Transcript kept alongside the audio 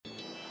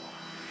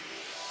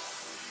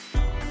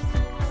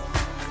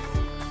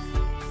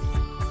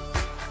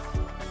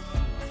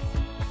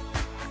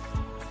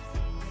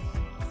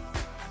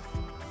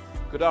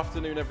Good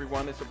afternoon,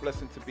 everyone. It's a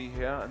blessing to be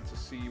here and to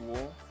see you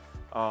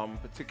all.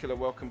 Particular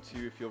welcome to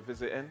you if you're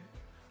visiting.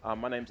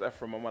 My name's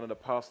Ephraim. I'm one of the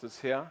pastors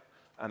here,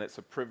 and it's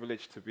a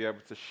privilege to be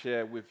able to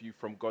share with you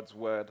from God's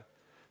Word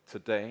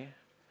today.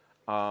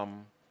 Our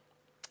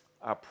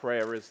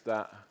prayer is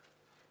that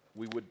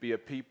we would be a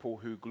people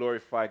who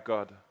glorify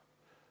God.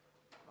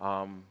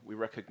 We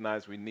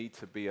recognize we need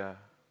to be a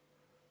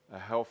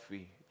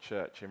healthy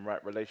church in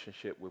right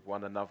relationship with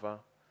one another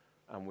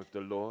and with the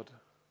Lord.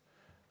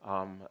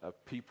 A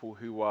people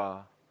who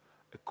are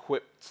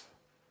equipped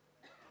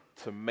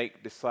to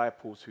make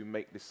disciples who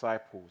make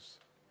disciples,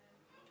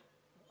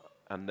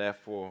 and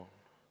therefore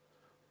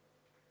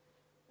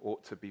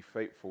ought to be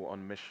faithful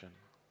on mission.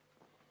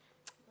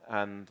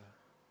 And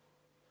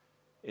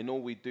in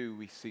all we do,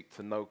 we seek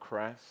to know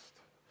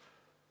Christ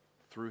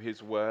through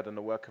His Word and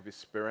the work of His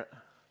Spirit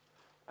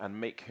and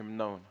make Him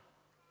known.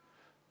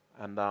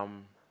 And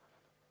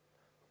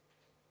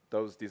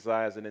those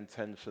desires and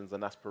intentions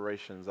and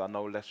aspirations are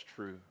no less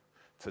true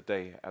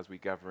today as we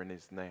gather in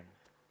His name.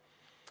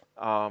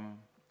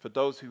 For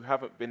those who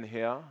haven't been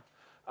here,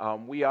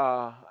 we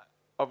are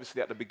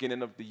obviously at the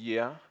beginning of the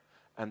year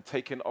and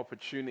taking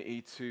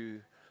opportunity to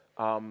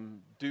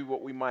do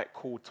what we might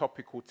call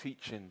topical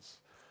teachings.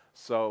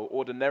 So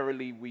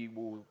ordinarily we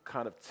will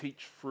kind of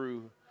teach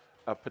through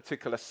a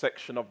particular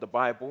section of the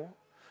Bible,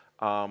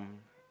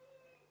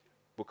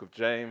 Book of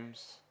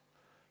James,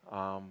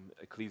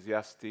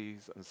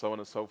 Ecclesiastes, and so on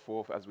and so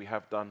forth, as we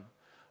have done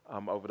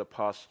over the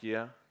past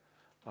year,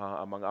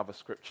 among other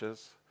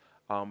scriptures.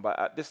 But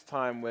at this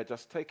time, we're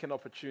just taking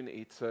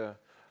opportunity to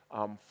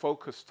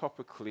focus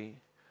topically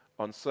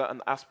on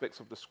certain aspects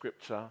of the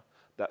scripture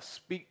that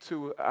speak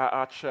to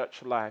our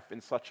church life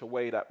in such a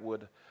way that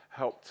would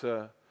help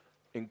to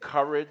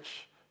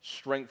encourage,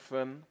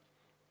 strengthen,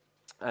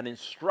 and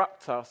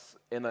instruct us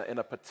in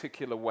a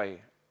particular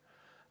way.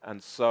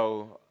 And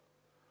so,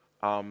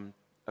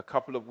 a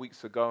couple of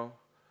weeks ago,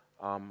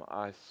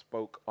 I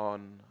spoke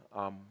on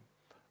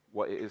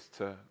what it is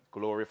to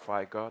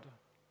glorify God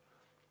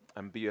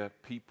and be a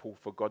people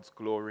for God's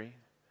glory.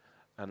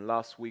 And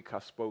last week I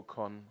spoke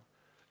on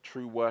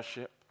true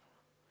worship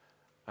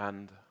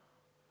and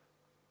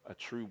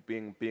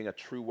being a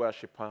true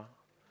worshiper.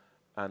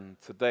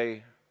 And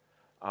today,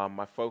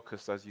 my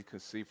focus, as you can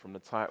see from the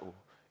title,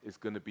 is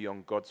going to be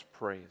on God's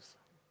praise.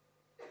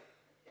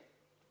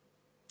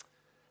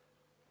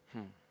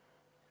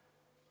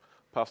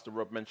 Pastor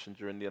Rob mentioned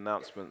during the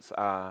announcements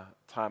our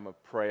time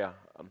of prayer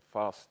and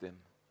fasting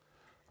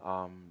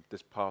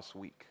this past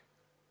week.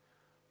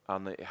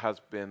 And it has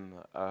been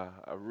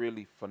a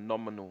really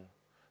phenomenal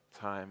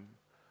time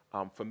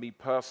for me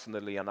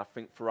personally, and I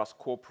think for us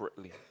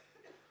corporately.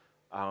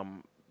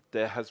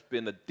 There has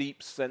been a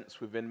deep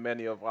sense within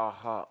many of our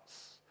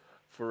hearts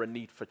for a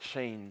need for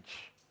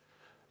change.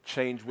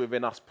 Change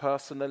within us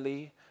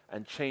personally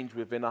and change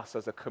within us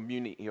as a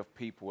community of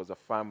people, as a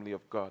family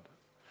of God.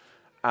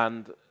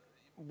 And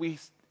we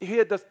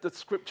hear the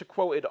scripture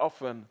quoted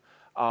often,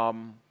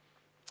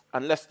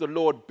 unless the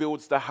Lord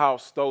builds the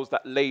house, those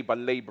that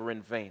labor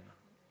in vain.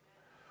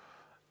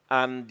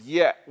 And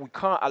yet, we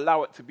can't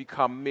allow it to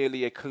become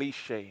merely a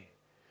cliche.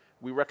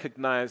 We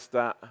recognize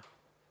that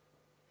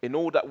in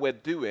all that we're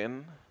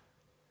doing,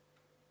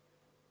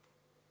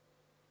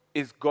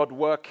 is God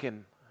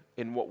working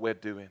in what we're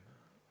doing?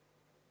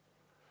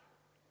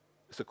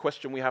 It's a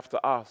question we have to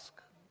ask.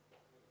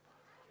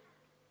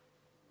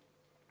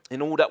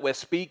 In all that we're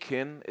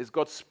speaking, is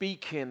God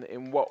speaking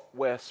in what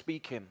we're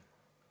speaking?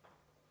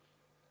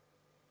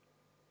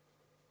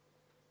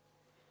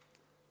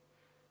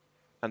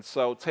 And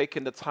so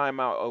taking the time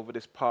out over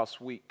this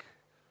past week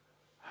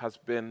has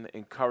been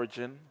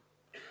encouraging.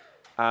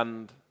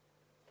 And,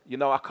 you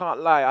know, I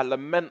can't lie, I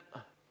lament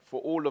for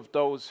all of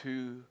those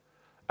who,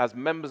 as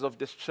members of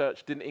this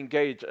church, didn't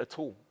engage at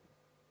all.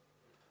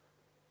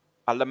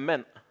 I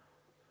lament.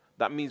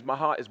 That means my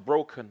heart is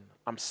broken.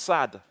 I'm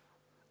sad.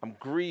 I'm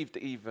grieved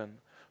even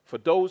for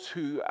those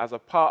who, as a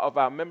part of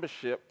our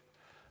membership,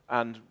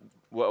 and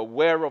were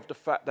aware of the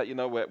fact that, you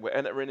know, we're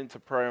entering into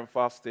prayer and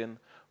fasting,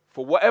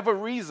 for whatever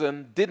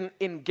reason, didn't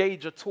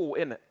engage at all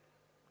in it.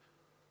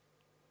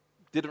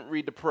 Didn't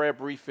read the prayer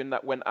briefing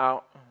that went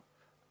out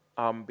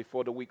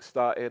before the week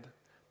started.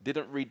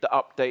 Didn't read the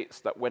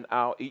updates that went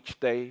out each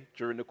day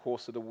during the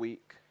course of the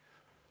week.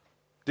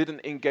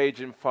 Didn't engage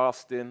in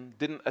fasting.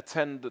 Didn't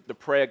attend the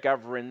prayer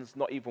gatherings,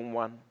 not even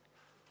one.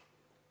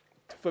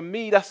 For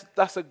me,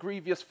 that's a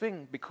grievous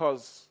thing,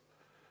 because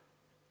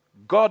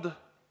God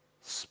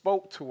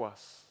spoke to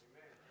us.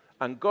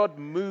 And God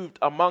moved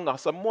among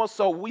us. And more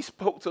so, we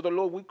spoke to the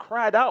Lord. We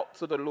cried out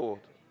to the Lord.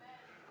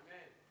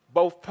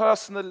 Both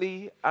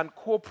personally and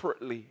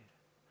corporately.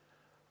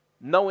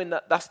 Knowing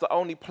that that's the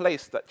only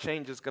place that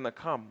change is going to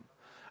come.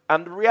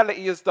 And the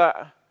reality is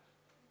that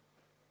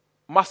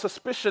my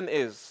suspicion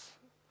is,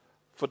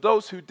 for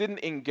those who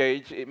didn't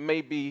engage, it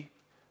may be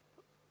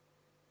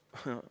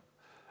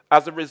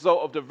as a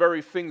result of the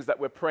very things that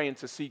we're praying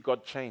to see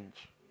God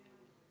change.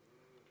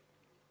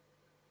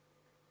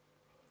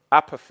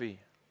 Apathy.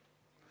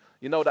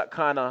 You know, that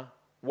kind of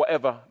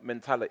whatever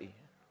mentality.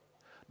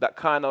 that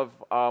kind of,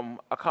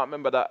 I can't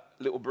remember that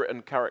Little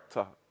Britain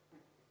character.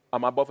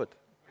 Am I bothered?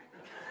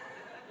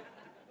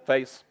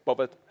 Face,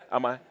 bothered,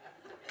 am I?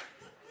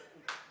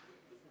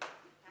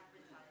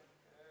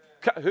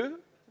 Who?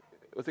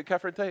 Was it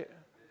Catherine Tate?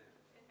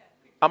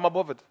 Am I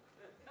bothered?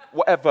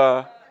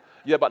 Whatever.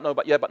 Yeah, but no,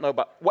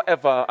 but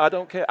whatever. I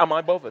don't care. Am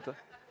I bothered?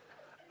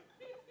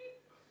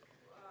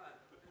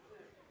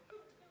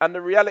 And the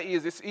reality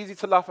is, it's easy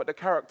to laugh at the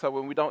character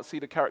when we don't see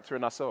the character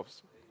in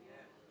ourselves.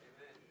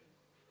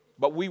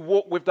 But we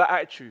walk with that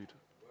attitude.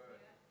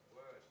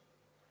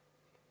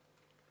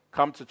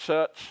 Come to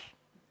church,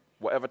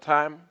 whatever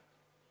time.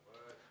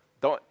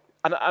 Don't,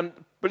 and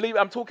believe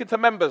I'm talking to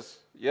members,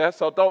 yeah?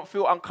 So don't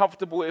feel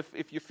uncomfortable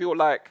if you feel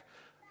like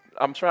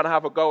I'm trying to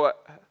have a go at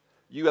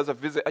you as a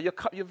visitor.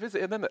 You're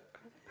visiting, isn't it?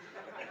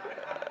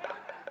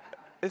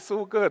 It's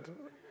all good.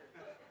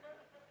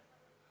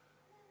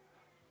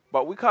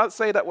 But we can't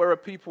say that we're a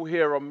people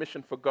here on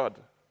mission for God,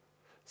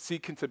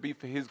 seeking to be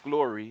for His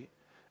glory,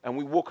 and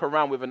we walk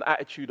around with an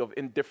attitude of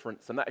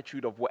indifference, an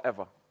attitude of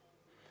whatever.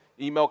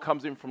 Email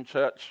comes in from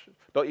church,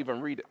 don't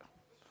even read it.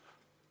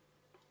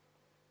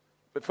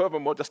 But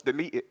furthermore, just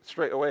delete it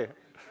straight away.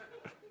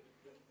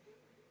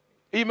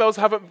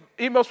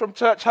 Emails from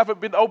church haven't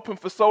been open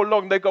for so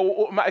long, they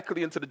go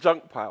automatically into the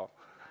junk pile.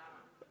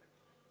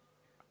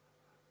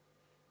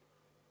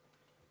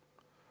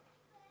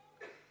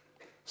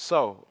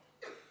 So,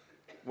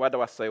 why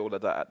do I say all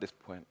of that at this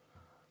point?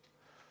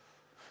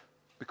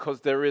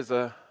 Because there is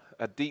a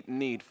deep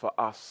need for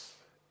us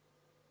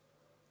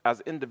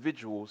as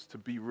individuals to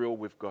be real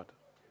with God.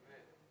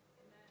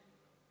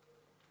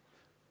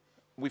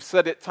 We've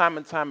said it time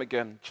and time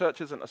again.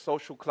 Church isn't a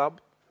social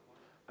club,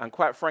 and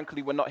quite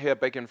frankly, we're not here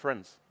begging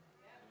friends.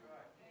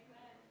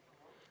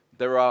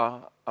 There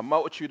are a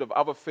multitude of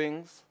other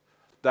things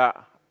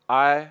that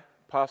I,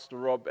 Pastor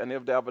Rob, and any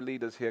of the other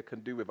leaders here can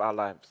do with our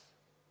lives.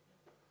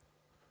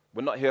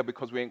 We're not here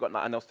because we ain't got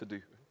nothing else to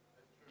do.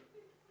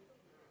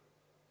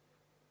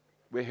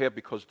 We're here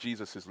because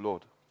Jesus is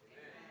Lord.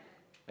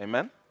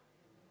 Amen?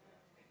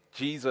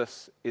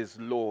 Jesus is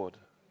Lord.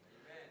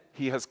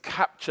 He has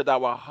captured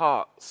our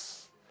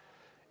hearts.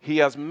 He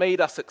has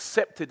made us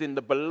accepted in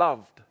the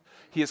beloved.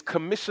 He has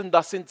commissioned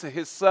us into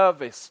His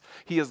service.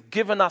 He has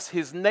given us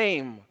His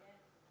name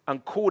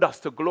and called us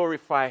to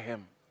glorify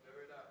Him.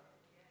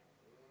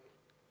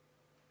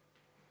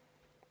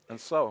 And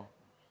so,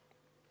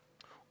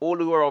 all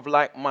who are of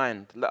like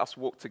mind, let us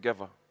walk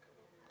together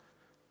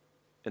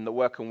in the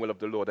work and will of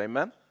the Lord.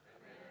 Amen?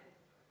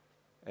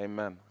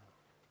 Amen.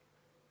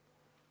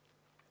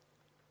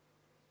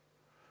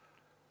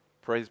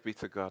 Praise be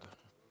to God.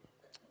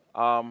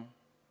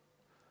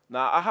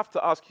 Now, I have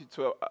to ask you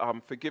to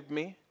forgive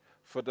me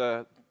for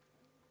the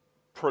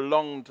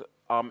prolonged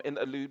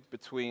interlude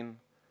between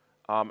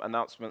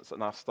announcements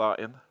and our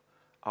starting.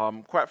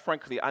 Quite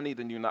frankly, I need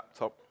a new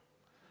laptop.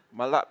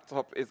 My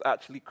laptop is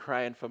actually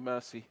crying for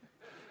mercy.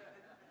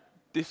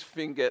 This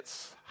thing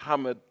gets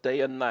hammered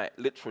day and night,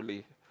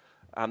 literally,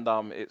 and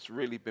it's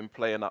really been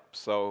playing up.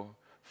 So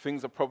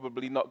things are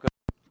probably not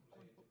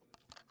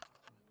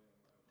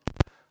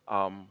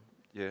going.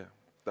 Yeah,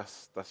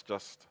 that's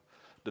just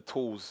the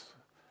tools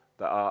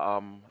that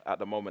are at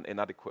the moment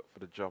inadequate for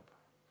the job.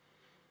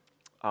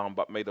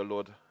 But may the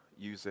Lord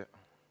use it.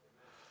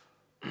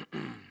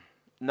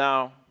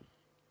 Now,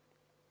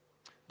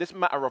 this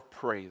matter of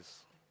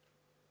praise.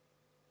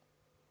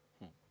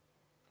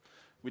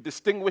 We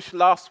distinguished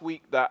last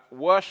week that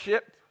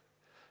worship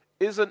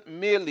isn't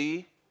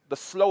merely the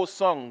slow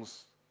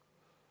songs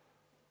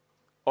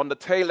on the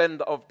tail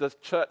end of the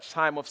church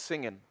time of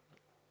singing.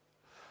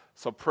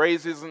 So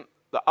praise isn't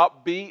the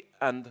upbeat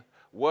and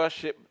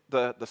worship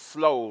the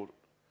slow,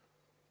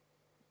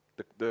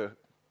 the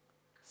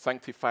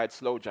sanctified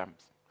slow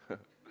jams.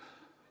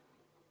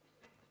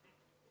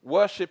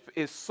 Worship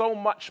is so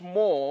much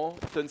more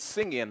than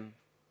singing,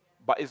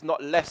 but is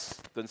not less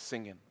than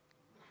singing.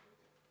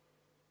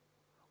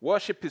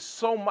 Worship is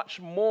so much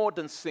more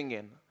than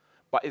singing,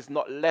 but is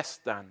not less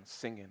than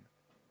singing.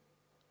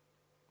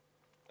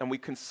 And we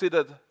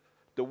considered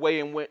the way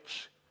in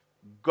which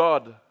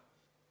God,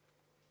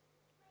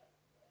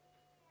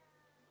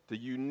 the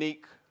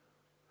unique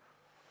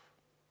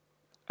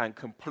and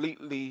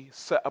completely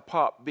set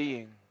apart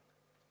being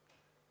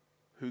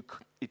who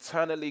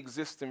eternally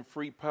exists in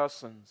three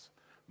persons,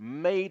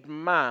 made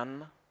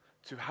man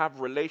to have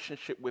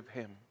relationship with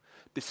Him,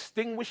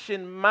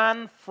 distinguishing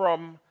man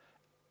from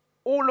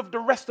all of the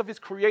rest of His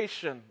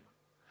creation,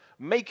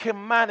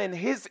 making man in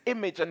His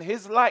image and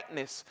His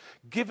likeness,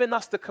 giving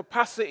us the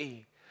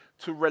capacity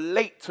to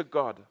relate to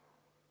God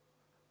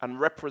and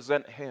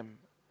represent Him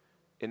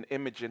in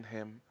imaging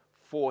Him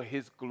for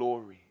His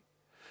glory.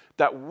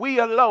 That we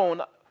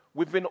alone,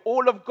 within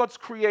all of God's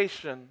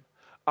creation,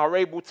 are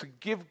able to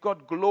give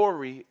God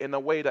glory in a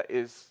way that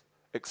is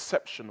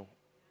exceptional.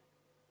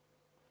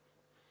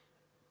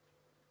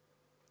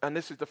 And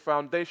this is the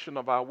foundation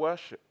of our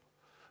worship.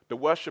 The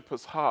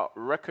worshiper's heart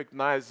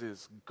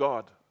recognizes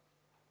God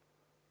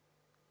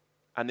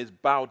and is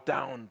bowed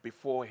down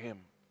before Him.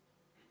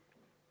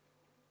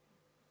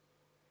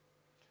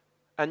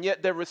 And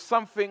yet there is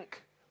something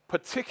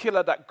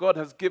particular that God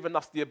has given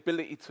us the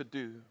ability to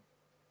do.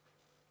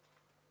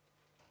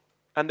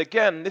 And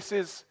again, this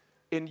is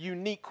in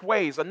unique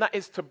ways, and that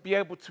is to be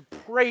able to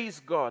praise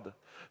God,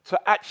 to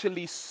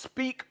actually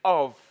speak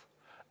of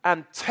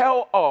and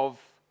tell of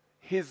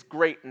his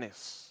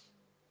greatness.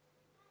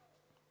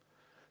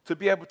 To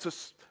be able to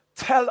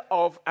tell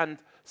of and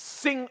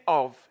sing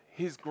of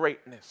his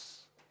greatness.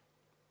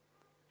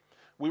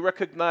 We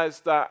recognize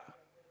that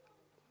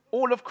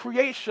all of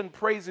creation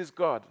praises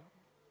God.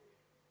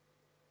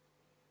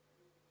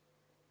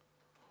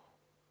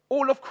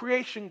 All of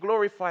creation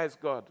glorifies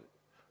God.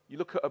 You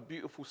look at a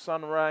beautiful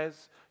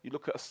sunrise, you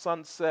look at a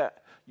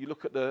sunset, you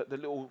look at the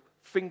little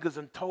fingers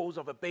and toes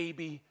of a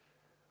baby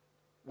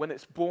when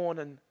it's born,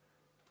 and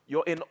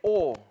you're in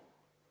awe.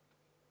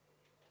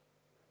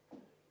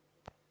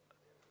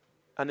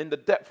 And in the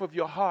depth of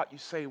your heart, you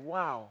say,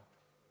 wow,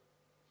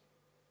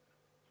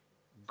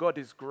 God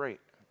is great.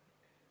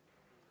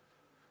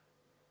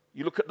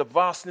 You look at the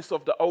vastness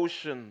of the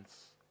oceans,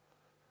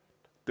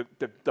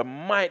 the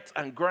might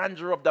and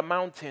grandeur of the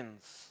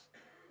mountains.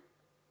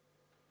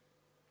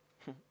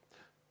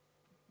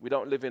 We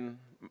don't live in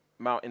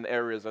mountain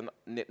areas and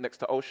next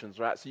to oceans,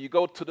 right? So you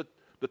go to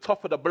the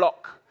top of the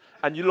block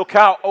and you look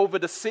out over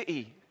the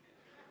city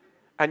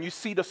and you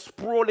see the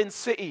sprawling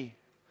city,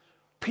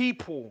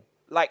 people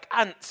like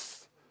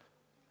ants.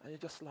 And you're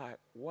just like,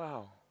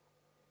 wow.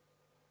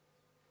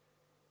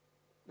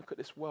 Look at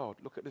this world.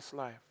 Look at this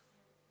life.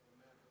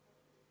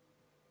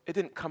 It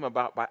didn't come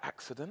about by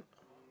accident.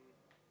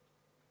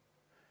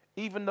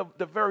 Even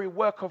the very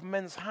work of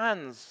men's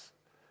hands,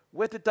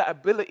 where did that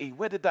ability,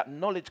 where did that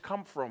knowledge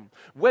come from?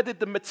 Where did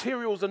the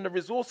materials and the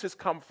resources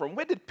come from?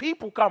 Where did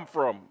people come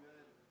from?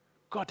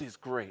 God is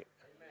great.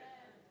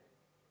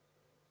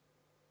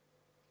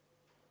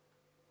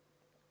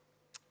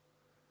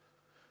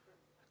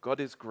 God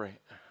is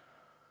great.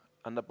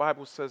 And the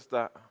Bible says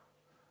that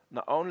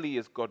not only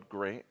is God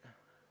great,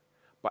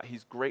 but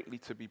he's greatly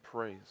to be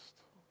praised.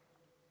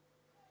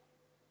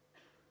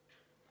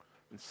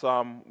 In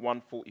Psalm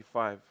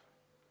 145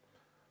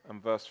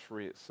 and verse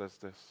 3, it says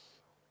this: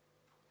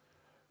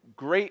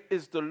 Great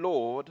is the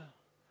Lord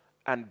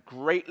and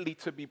greatly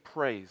to be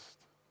praised,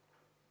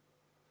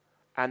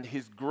 and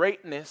his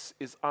greatness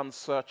is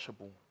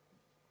unsearchable.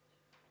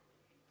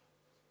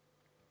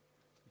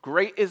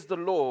 Great is the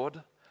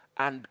Lord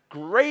and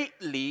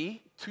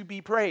greatly to be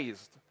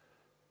praised.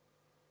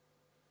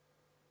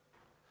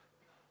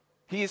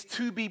 He is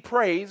to be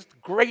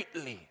praised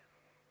greatly.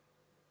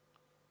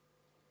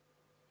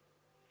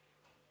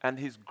 And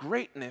his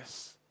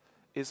greatness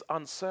is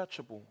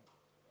unsearchable.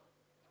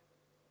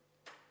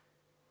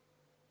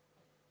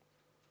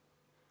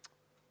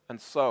 And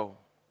so,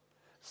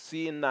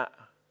 seeing that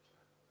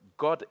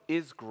God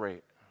is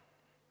great,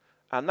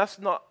 and that's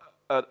not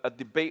a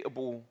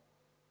debatable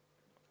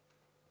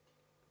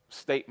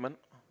statement.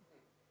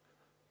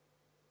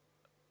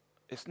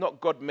 It's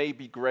not God may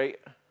be great,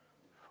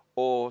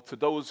 or to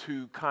those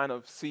who kind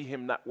of see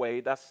him that way,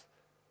 that's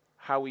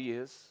how he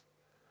is.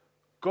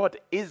 God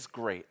is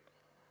great.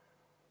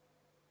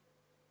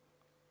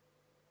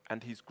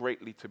 And he's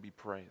greatly to be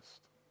praised.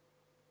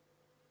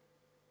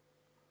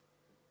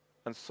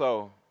 And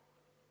so,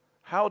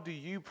 how do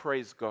you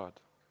praise God?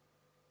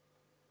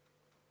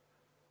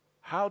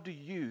 How do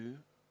you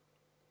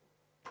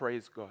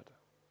praise God?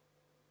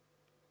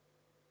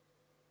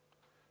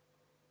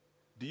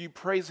 Do you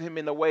praise him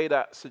in a way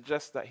that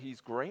suggests that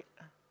he's great?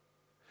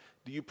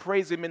 Do you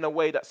praise him in a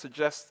way that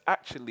suggests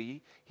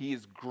actually he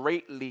is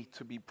greatly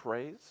to be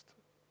praised?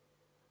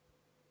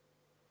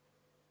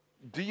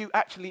 Do you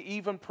actually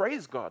even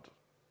praise God?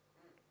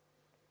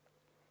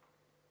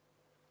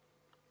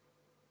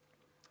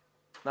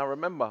 Now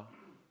remember,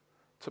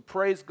 to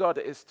praise God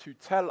is to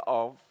tell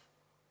of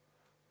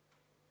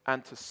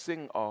and to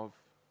sing of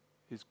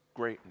his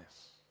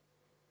greatness.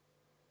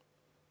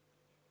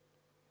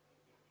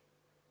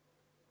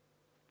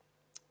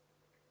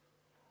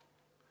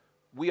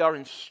 We are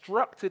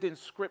instructed in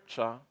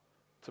Scripture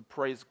to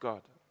praise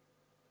God.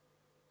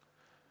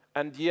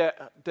 And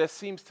yet, there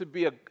seems to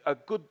be a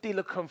good deal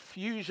of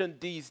confusion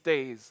these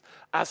days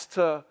as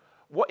to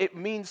what it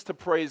means to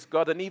praise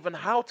God and even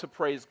how to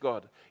praise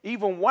God,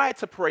 even why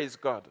to praise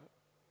God.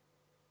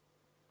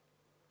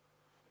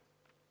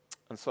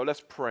 And so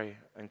let's pray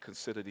and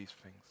consider these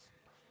things.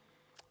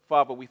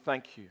 Father, we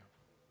thank you,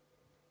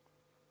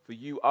 for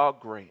you are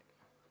great.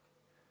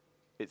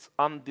 It's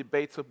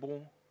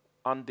undebatable,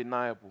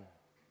 undeniable.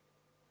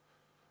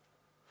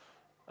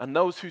 And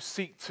those who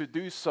seek to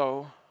do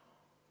so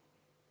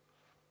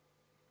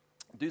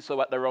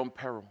at their own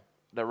peril,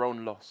 their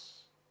own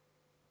loss.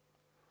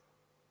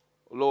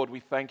 Lord, we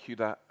thank you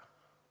that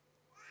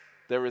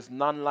there is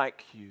none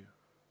like you.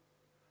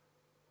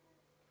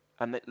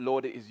 And that,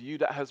 Lord, it is you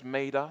that has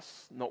made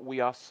us, not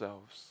we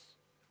ourselves.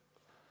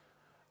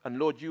 And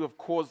Lord, you have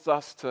caused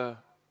us to,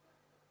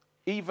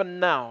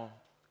 even now,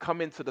 come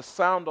into the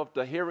sound of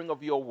the hearing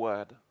of your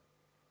word.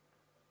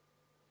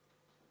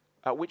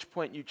 At which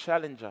point you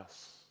challenge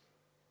us.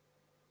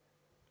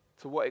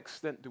 To what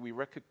extent do we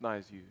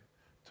recognize you?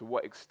 To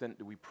what extent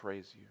do we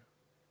praise you?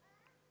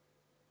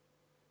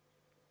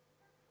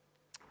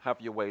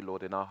 Have your way,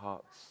 Lord, in our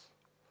hearts.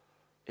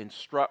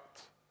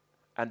 Instruct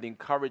and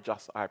encourage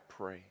us, I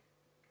pray.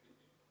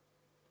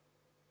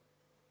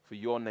 For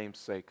your name's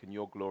sake and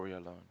your glory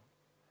alone.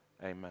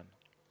 Amen.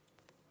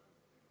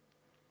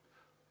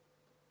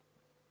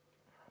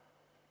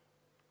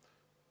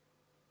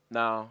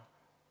 Now,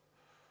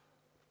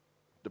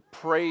 the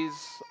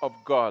praise of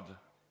God,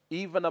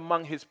 even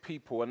among his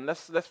people, and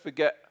let's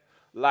forget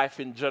life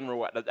in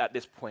general at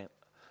this point.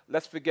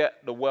 Let's forget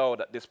the world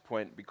at this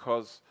point,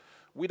 because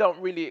we don't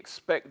really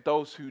expect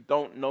those who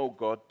don't know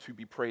God to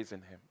be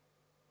praising him.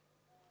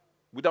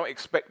 We don't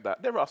expect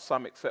that. There are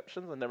some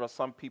exceptions, and there are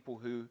some people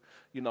who,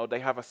 they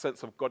have a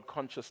sense of God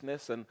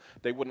consciousness, and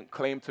they wouldn't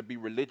claim to be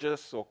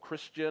religious or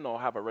Christian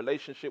or have a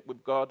relationship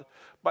with God.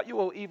 But you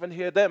will even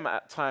hear them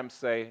at times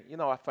say,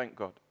 I thank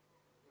God.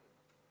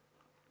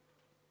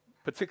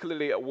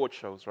 Particularly at award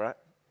shows, right?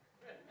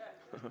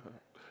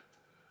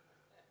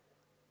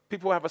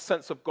 People have a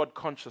sense of God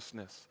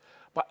consciousness.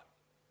 But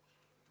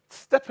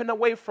stepping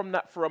away from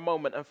that for a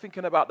moment and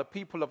thinking about the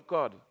people of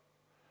God,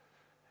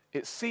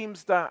 it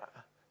seems that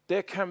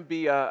there can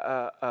be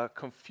a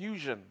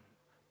confusion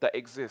that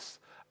exists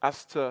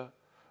as to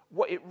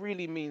what it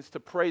really means to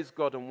praise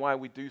God and why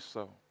we do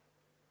so.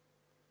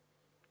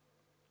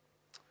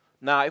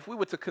 Now, if we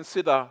were to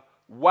consider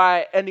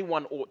why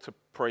anyone ought to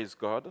praise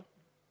God,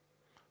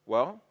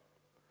 well,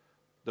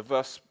 the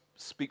verse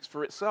speaks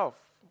for itself.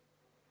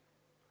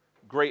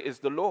 Great is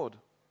the Lord.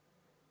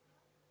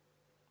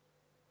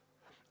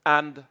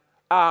 And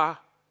our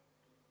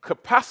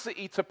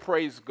capacity to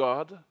praise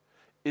God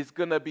is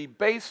going to be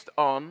based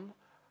on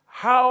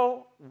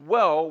how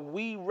well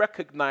we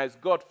recognize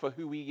God for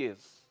who he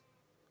is.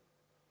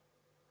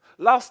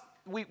 Last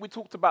week we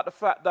talked about the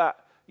fact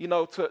that,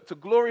 to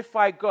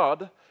glorify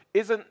God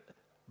isn't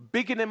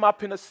bigging him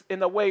up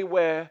in a way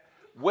where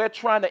we're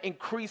trying to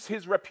increase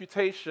his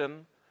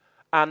reputation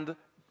and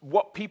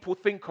what people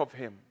think of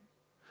him.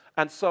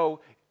 And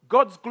so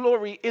God's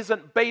glory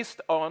isn't based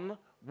on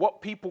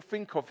what people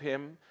think of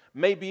him,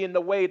 maybe in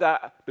the way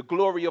that the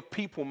glory of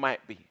people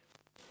might be.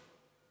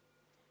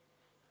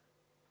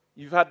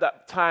 You've had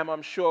that time,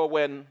 I'm sure,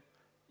 when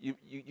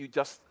you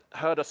just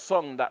heard a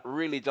song that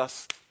really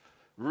just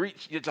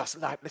reached, you're just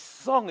like, this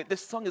song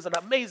is an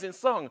amazing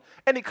song,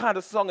 any kind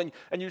of song,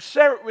 and you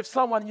share it with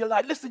someone, and you're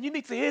like, listen, you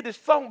need to hear this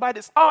song by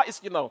this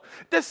artist,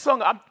 This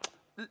song,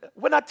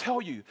 when I tell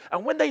you,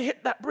 and when they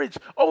hit that bridge,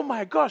 oh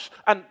my gosh,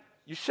 and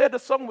you share the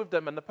song with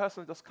them, and the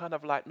person just kind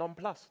of like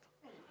nonplussed.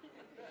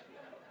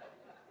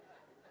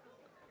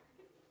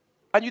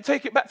 And you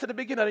take it back to the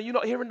beginning, and you're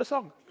not hearing the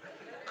song.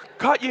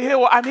 Can't you hear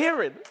what I'm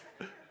hearing?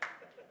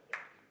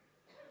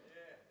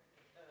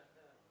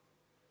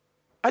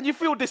 And you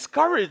feel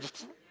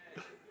discouraged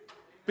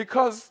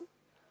because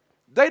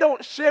they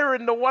don't share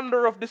in the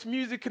wonder of this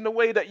music in the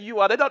way that you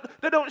are.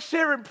 They don't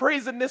share in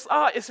praising this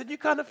artist, and you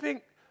kind of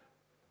think,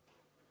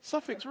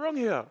 something's wrong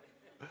here.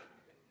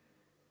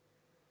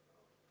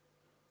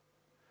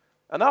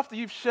 And after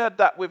you've shared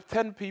that with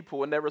 10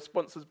 people and their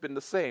response has been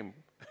the same,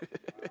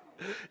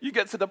 you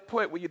get to the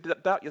point where you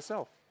doubt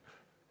yourself.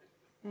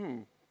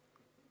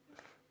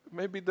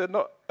 Maybe they're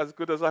not as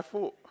good as I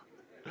thought.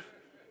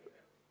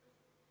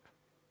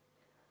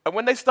 And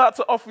when they start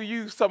to offer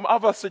you some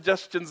other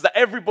suggestions that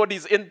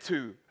everybody's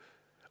into,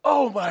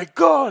 oh my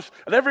gosh,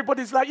 and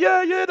everybody's like,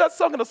 yeah, that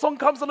song, and the song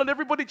comes on and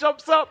everybody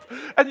jumps up,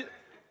 and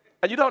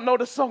you don't know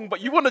the song,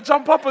 but you want to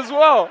jump up as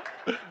well.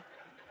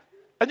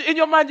 And in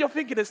your mind, you're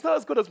thinking, it's not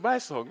as good as my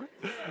song.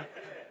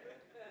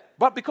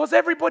 But because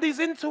everybody's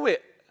into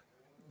it,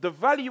 the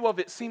value of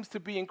it seems to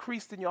be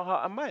increased in your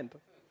heart and mind.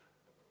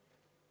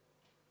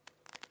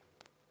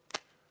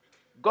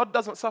 God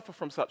doesn't suffer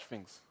from such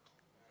things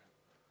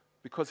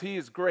because he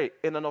is great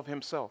in and of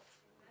himself.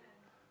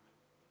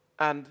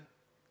 And,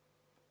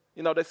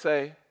 they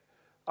say,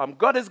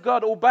 God is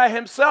God all by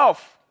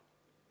himself.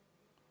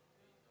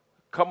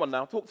 Come on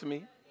now, talk to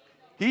me.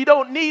 He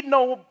don't need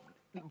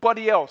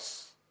nobody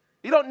else.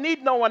 He don't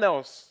need no one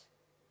else.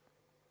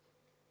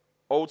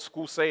 Old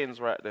school sayings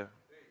right there.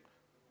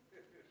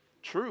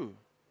 True.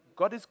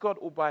 God is God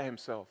all by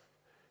himself.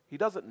 He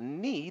doesn't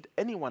need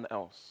anyone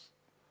else.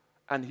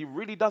 And he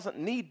really doesn't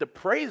need the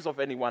praise of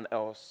anyone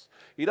else.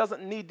 He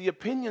doesn't need the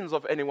opinions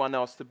of anyone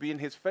else to be in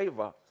his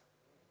favor.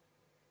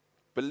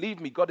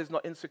 Believe me, God is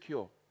not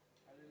insecure.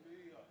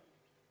 Hallelujah.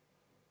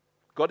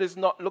 God is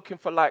not looking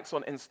for likes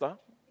on Insta.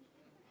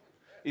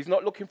 He's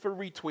not looking for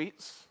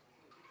retweets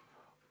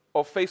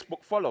or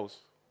Facebook follows.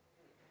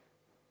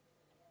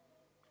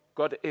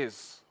 God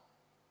is.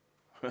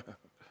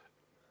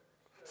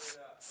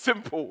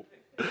 Simple.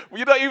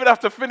 You don't even have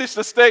to finish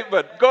the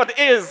statement. God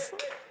is.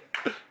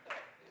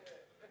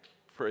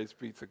 Praise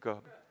be to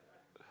God.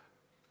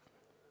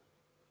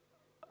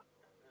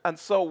 And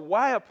so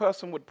why a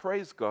person would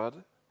praise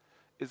God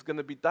is going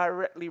to be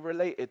directly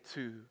related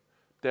to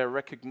their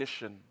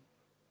recognition.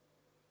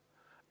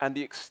 And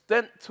the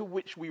extent to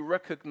which we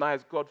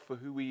recognize God for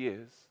who he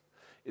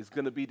is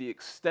going to be the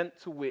extent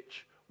to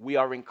which we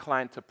are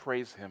inclined to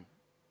praise him.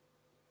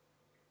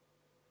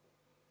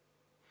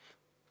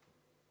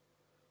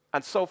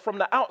 And so from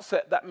the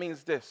outset, that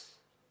means this.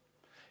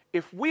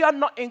 If we are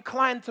not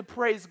inclined to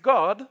praise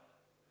God,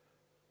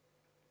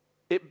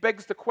 it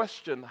begs the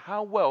question,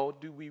 how well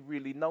do we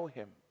really know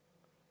him?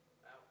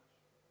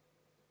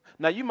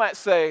 Now, you might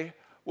say,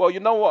 well, you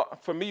know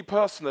what? For me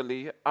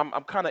personally, I'm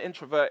kind of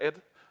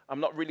introverted. I'm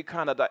not really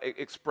kind of that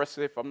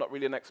expressive. I'm not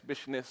really an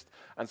exhibitionist.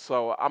 And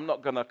so I'm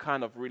not going to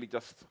kind of really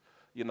just,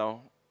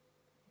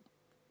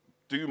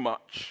 do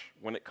much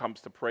when it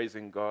comes to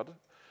praising God.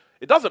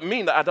 It doesn't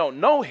mean that I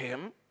don't know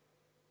him.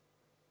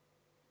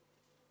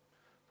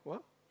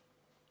 Well,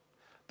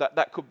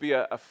 that could be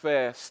a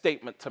fair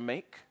statement to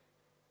make.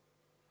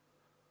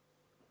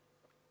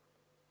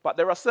 But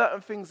there are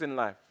certain things in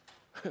life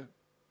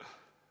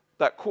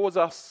that cause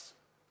us,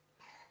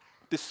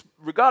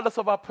 regardless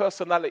of our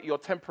personality or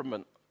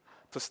temperament,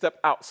 to step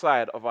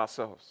outside of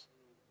ourselves.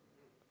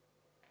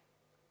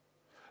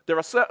 There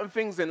are certain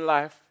things in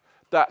life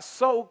that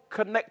so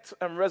connect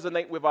and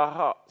resonate with our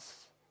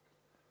hearts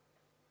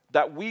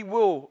that we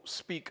will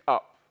speak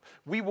up.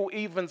 We will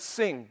even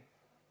sing.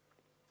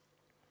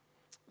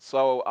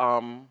 So,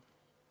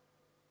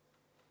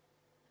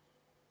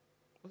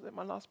 was it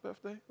my last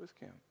birthday? Where's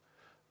Kim?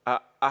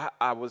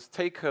 I was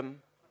taken,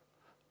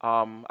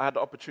 I had the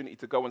opportunity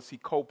to go and see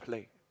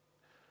Coldplay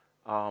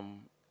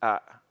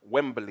at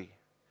Wembley.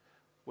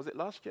 Was it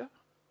last year?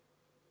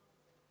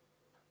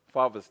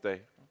 Father's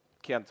Day.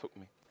 Kian took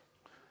me.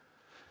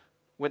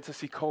 Went to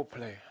see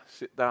Coldplay.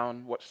 Sit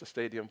down, watch the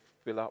stadium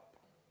fill up.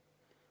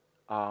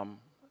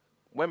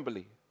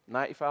 Wembley,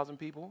 90,000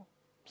 people,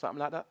 something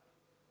like that.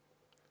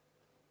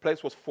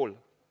 Place was full.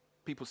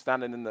 People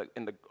standing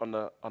on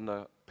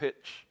the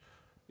pitch.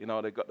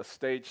 They've got the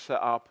stage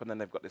set up, and then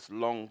they've got this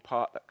long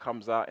part that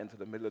comes out into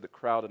the middle of the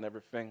crowd and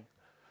everything.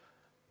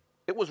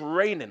 It was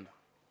raining.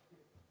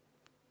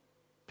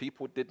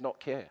 People did not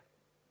care.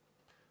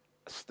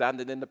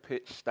 Standing in the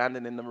pitch,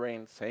 standing in the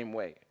rain, same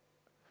way.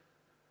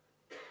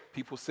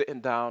 People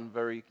sitting down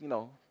very,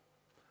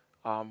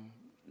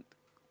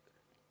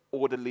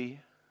 orderly,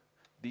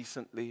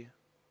 decently,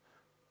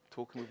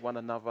 talking with one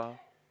another,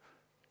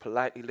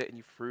 politely letting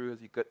you through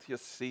as you get to your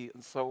seat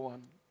and so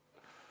on.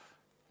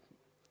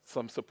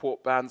 Some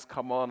support bands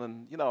come on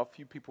and, a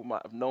few people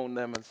might have known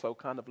them and so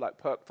kind of like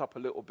perked up a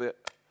little bit.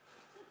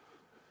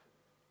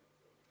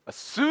 As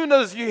soon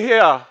as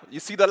you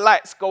see the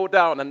lights go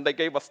down, and they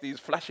gave us these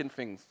flashing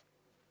things.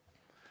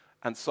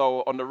 And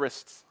so on the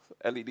wrists,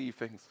 LED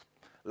things.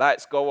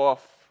 Lights go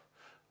off,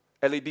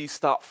 LEDs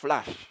start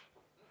flash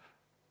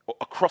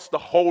across the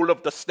whole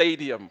of the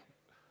stadium.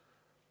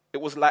 It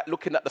was like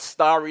looking at the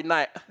starry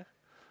night.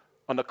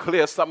 On a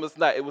clear summer's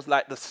night, it was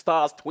like the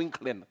stars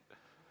twinkling.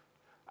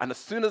 And as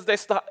soon as they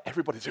start,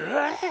 everybody's,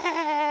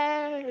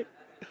 Hooray!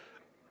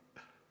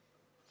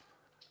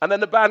 And then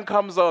the band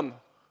comes on.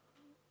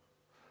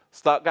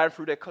 Start going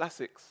through their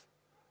classics.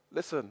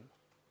 Listen,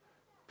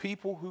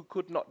 people who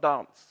could not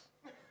dance.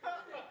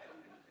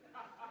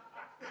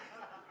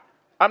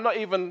 I'm not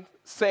even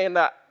saying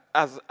that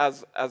as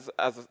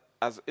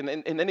in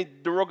any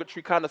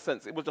derogatory kind of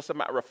sense. It was just a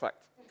matter of fact.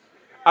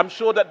 I'm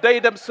sure that they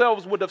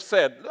themselves would have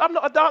said, I'm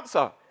not a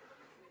dancer.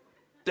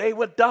 They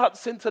were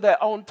dancing to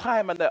their own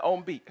time and their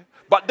own beat.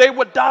 But they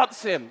were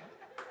dancing.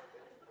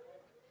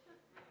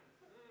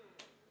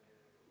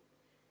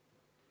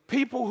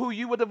 People who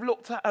you would have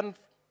looked at and,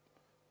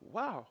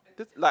 wow,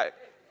 this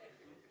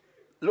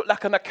looked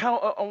like an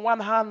accountant on one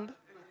hand.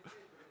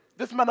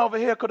 This man over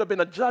here could have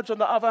been a judge on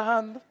the other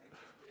hand.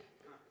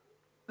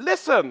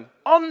 Listen,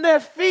 on their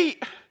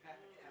feet.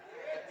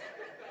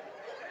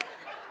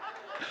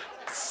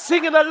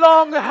 Singing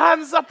along,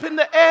 hands up in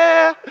the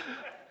air.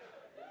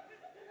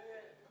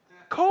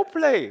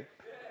 Coldplay.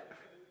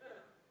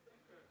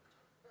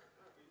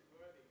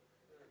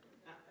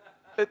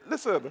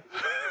 Listen.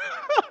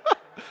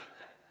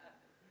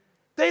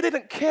 They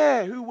didn't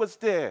care who was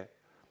there.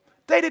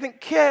 They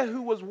didn't care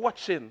who was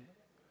watching.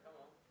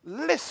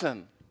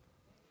 Listen,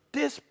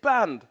 this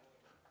band,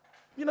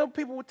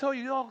 people would tell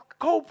you, oh,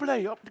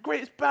 Coldplay, the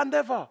greatest band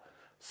ever.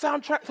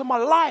 Soundtrack to my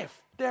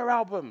life, their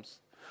albums.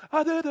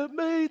 I didn't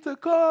mean to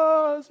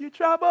cause you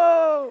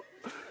trouble.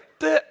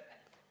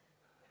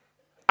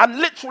 And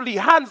literally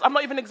hands, I'm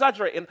not even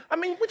exaggerating. I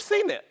mean, we've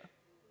seen it.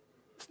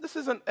 This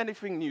isn't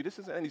anything new. This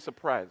isn't any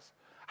surprise.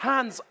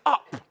 Hands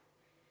up.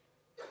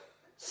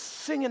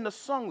 Singing the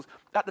songs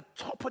at the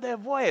top of their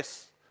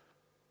voice.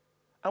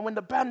 And when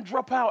the band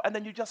drop out and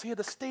then you just hear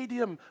the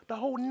stadium, the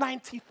whole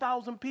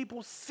 90,000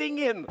 people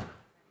singing.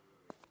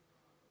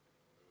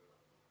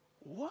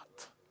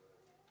 What?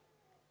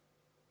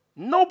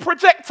 No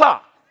projector.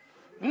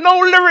 No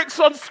lyrics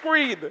on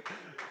screen.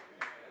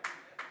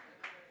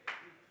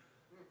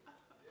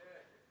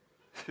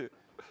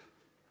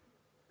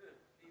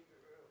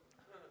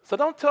 So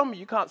don't tell me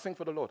you can't sing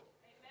for the Lord.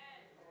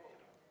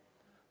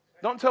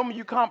 Don't tell me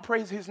you can't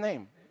praise his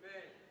name.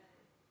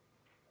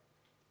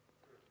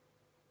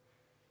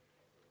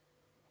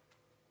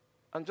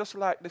 And just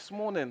like this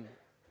morning,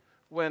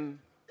 when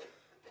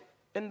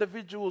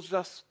individuals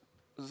just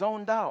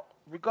zoned out,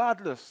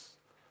 regardless,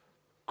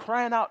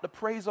 crying out the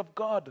praise of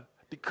God,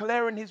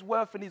 declaring his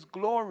worth and his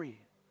glory.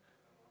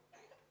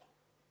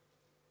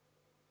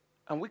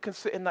 And we can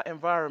sit in that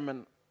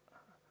environment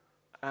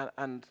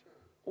and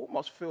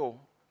almost feel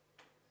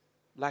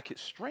like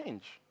it's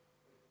strange.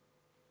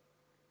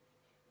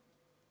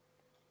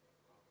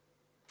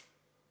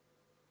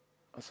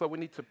 And so we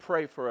need to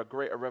pray for a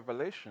greater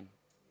revelation,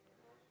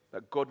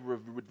 that God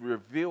would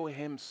reveal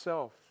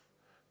himself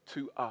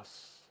to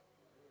us.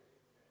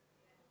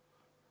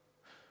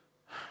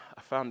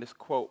 I found this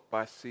quote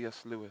by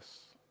C.S. Lewis,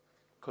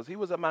 because he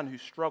was a man who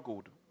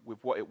struggled with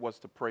what it was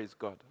to praise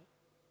God.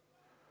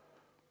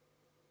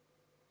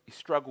 He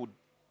struggled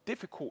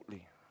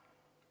difficultly.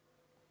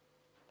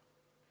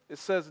 It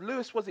says,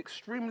 Lewis was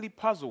extremely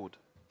puzzled,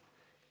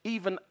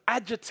 even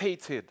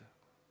agitated,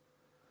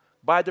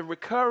 by the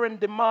recurring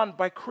demand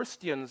by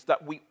Christians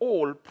that we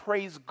all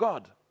praise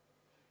God.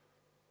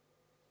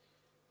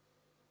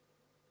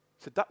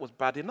 He said that was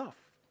bad enough.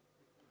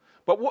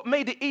 But what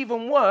made it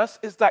even worse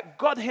is that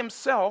God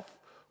himself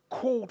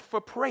called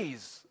for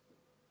praise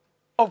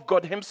of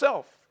God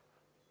himself.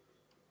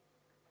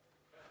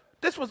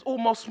 This was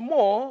almost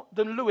more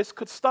than Lewis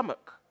could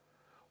stomach.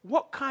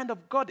 What kind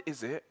of God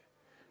is it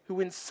who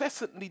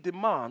incessantly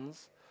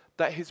demands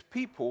that his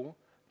people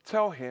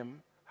tell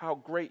him how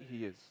great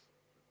he is?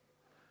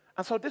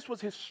 And so this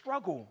was his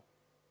struggle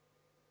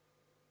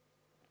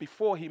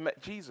before he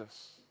met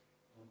Jesus.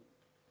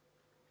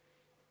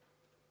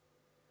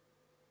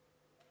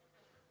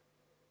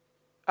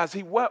 As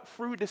he worked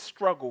through this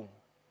struggle,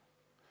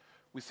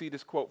 we see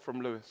this quote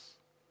from Lewis.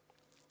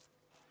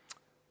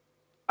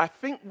 I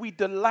think we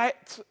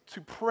delight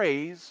to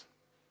praise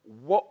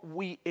what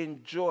we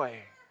enjoy.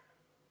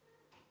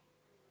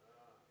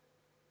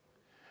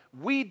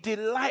 We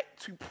delight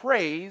to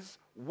praise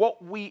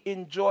what we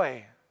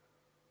enjoy.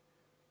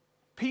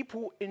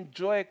 People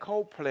enjoy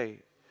Coldplay.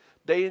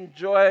 They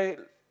enjoy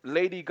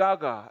Lady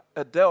Gaga,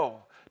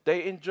 Adele.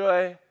 They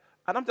enjoy,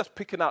 and I'm just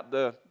picking out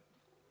the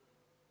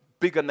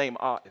bigger name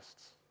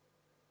artists.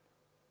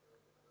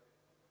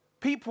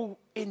 People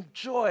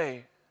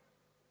enjoy,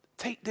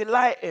 take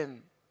delight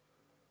in,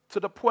 to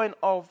the point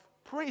of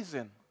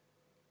praising.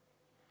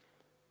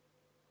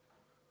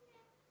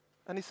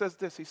 And he says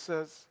this, he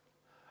says,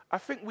 I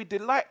think we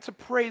delight to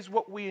praise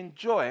what we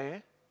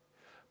enjoy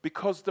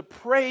because the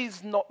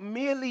praise not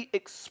merely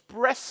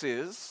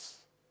expresses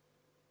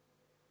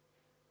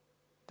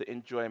the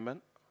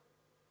enjoyment,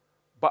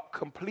 but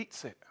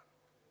completes it.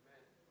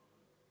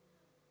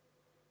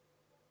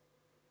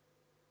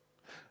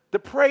 The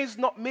praise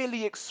not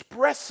merely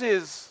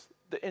expresses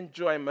the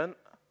enjoyment,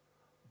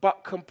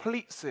 but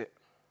completes it.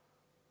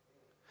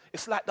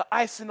 It's like the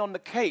icing on the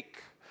cake.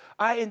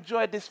 I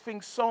enjoy this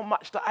thing so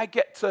much that I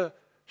get to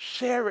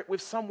share it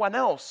with someone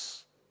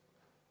else.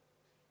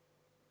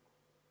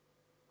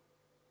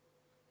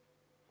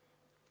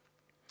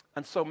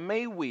 And so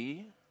may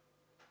we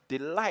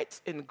delight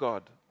in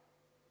God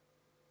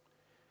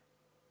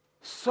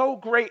so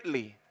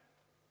greatly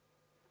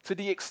to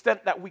the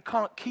extent that we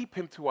can't keep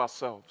him to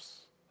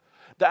ourselves.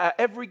 That at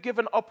every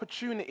given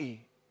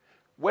opportunity,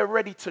 we're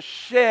ready to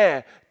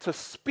share, to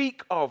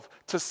speak of,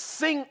 to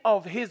sing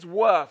of his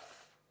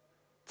worth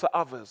to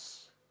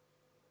others.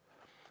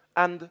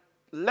 And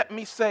let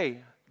me say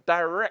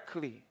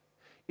directly,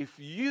 if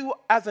you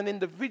as an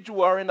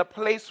individual are in a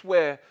place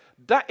where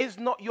that is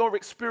not your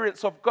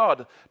experience of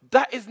God,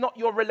 that is not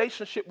your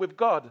relationship with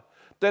God,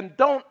 then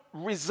don't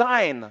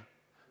resign.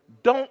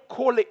 Don't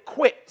call it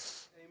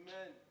quits.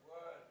 Amen.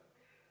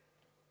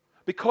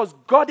 Because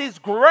God is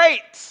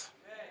great.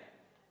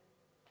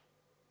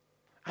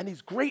 And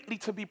he's greatly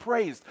to be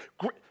praised.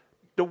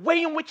 The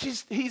way in which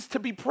he's to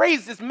be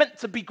praised is meant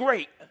to be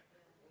great.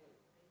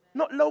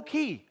 Not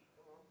low-key.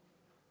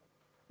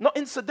 Not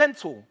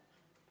incidental.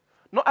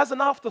 Not as an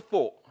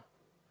afterthought.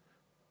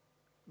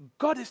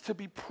 God is to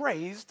be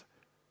praised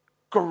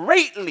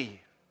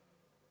greatly.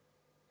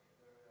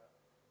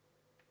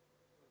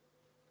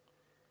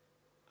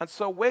 And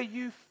so where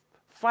you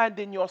find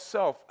in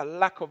yourself a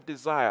lack of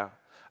desire,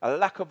 a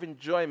lack of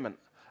enjoyment,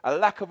 a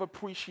lack of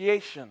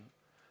appreciation,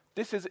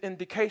 this is an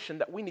indication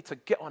that we need to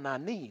get on our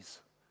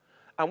knees.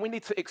 And we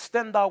need to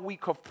extend our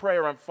week of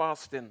prayer and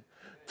fasting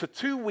to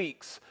 2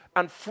 weeks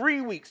and 3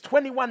 weeks,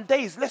 21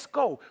 days, let's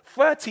go.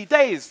 30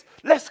 days,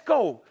 let's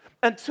go.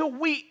 Until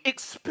we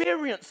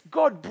experience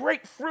God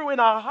break through in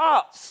our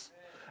hearts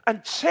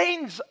and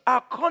change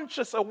our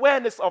conscious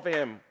awareness of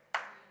him.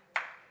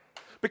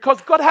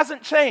 Because God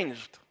hasn't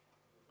changed.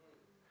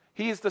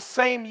 He is the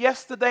same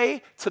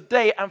yesterday,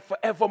 today, and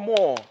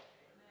forevermore.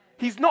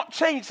 He's not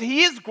changed.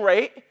 He is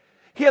great.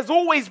 He has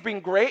always been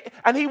great,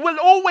 and he will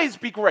always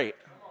be great.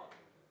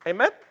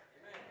 Amen?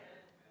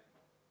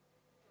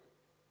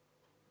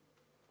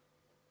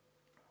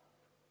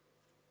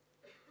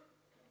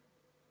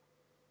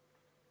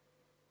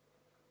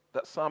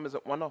 That psalm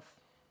isn't one off.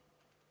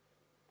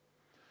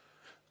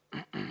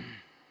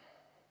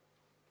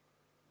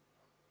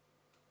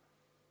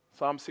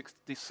 Psalm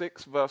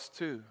 66, verse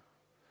 2.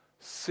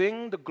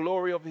 Sing the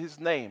glory of his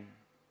name.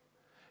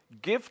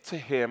 Give to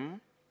him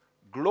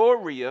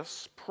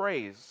glorious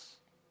praise.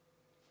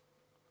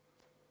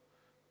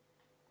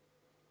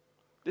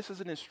 This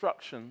is an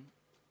instruction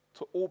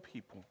to all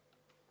people,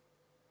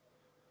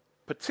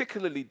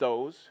 particularly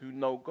those who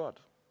know God.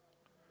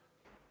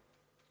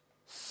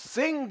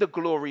 Sing the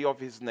glory of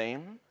his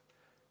name,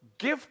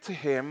 give to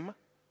him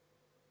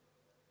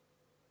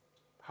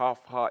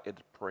half-hearted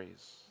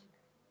praise.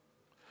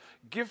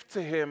 Give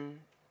to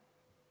him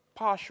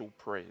partial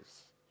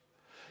praise.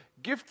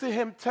 Give to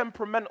him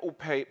temperamental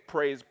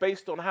praise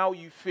based on how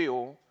you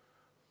feel.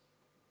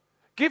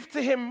 Give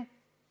to him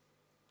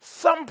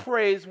some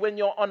praise when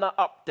you're on an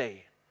up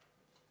day.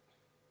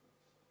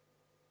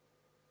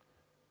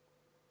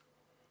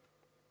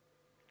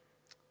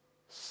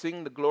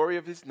 Sing the glory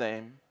of his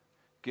name,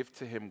 give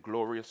to him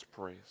glorious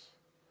praise.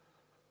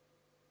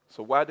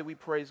 So why do we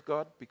praise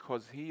God?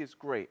 Because he is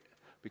great,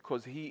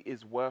 because he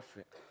is worth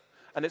it.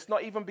 And it's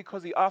not even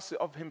because he asks it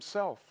of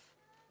himself.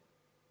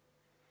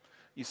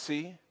 You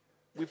see,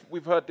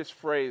 we've heard this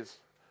phrase,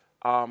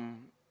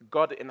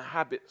 God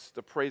inhabits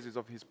the praises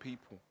of his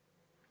people.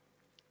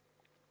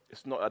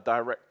 It's not a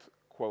direct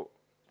quote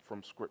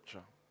from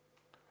Scripture.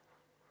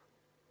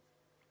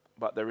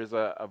 But there is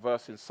a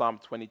verse in Psalm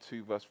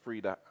 22, verse 3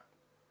 that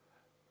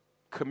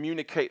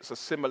communicates a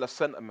similar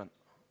sentiment.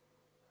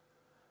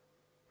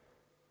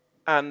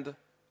 And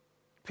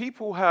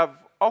people have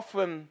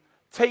often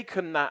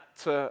taken that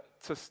to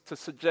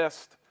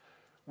suggest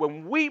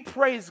when we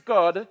praise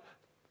God,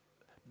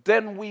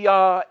 then we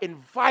are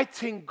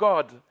inviting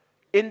God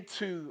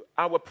into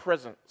our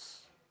presence.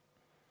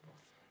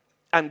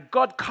 And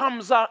God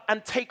comes out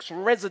and takes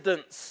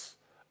residence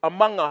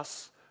among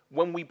us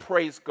when we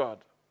praise God.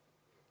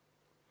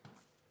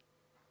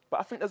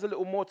 But I think there's a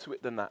little more to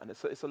it than that, and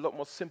it's a lot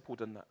more simple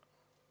than that.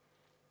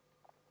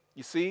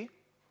 You see,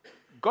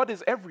 God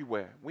is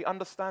everywhere. We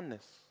understand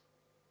this.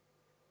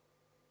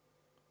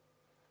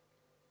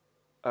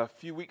 A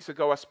few weeks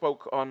ago, I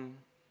spoke on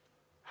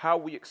how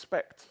we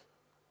expect.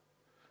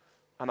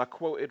 And I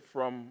quoted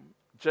from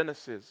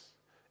Genesis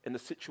in the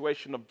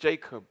situation of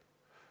Jacob,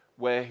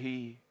 where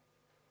he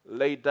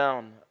lay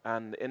down,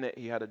 and in it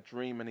he had a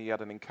dream and he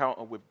had an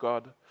encounter with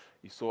God.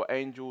 He saw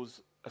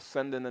angels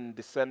ascending and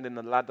descending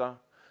the ladder,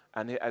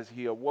 and as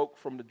he awoke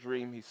from the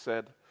dream, he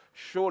said,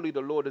 "Surely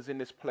the Lord is in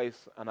this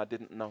place, and I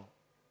didn't know."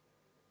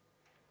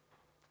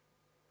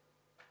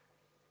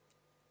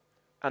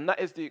 And that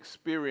is the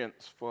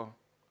experience for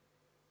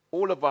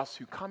all of us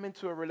who come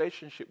into a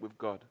relationship with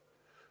God,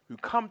 who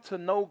come to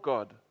know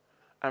God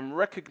and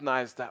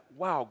recognize that,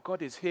 wow,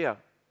 God is here.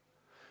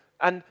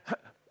 And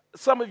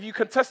some of you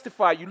can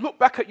testify. You look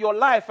back at your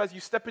life as you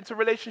step into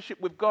relationship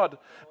with God,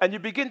 and you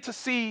begin to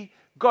see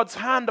God's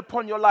hand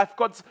upon your life,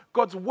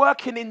 God's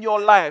working in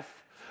your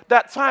life.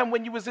 That time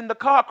when you was in the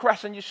car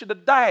crash and you should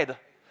have died,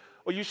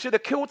 or you should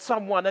have killed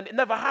someone and it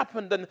never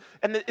happened, and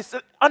it's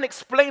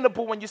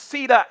unexplainable when you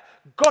see that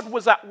God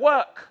was at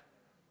work.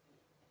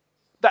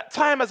 That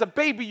time as a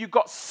baby you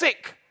got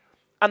sick,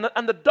 and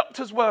the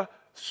doctors were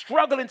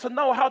struggling to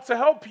know how to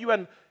help you,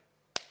 and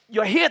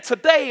you're here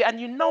today and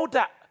you know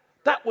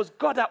that was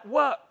God at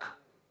work.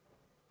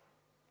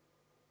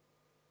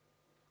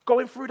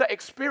 Going through that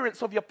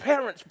experience of your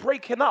parents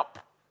breaking up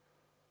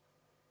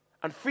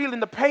and feeling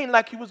the pain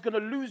like you was going to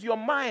lose your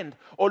mind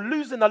or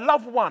losing a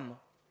loved one.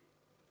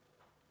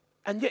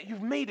 And yet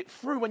you've made it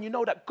through and you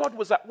know that God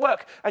was at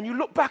work, and you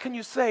look back and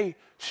you say,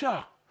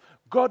 sure,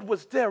 God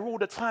was there all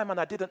the time and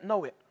I didn't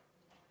know it.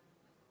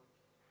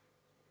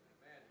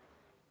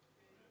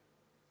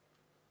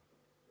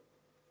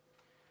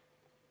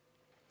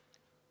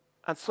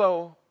 And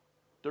so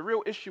the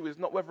real issue is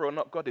not whether or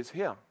not God is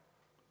here.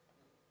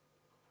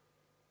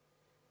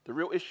 The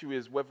real issue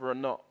is whether or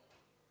not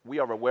we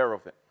are aware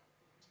of it,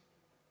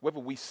 whether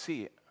we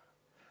see it,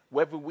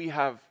 whether we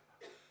have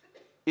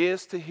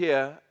ears to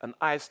hear and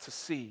eyes to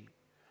see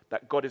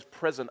that God is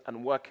present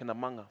and working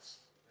among us.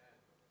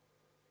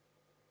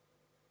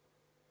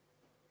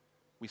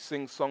 We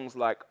sing songs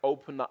like,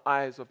 "Open the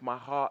eyes of my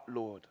heart,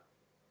 Lord.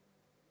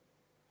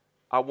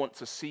 I want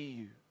to see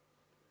you."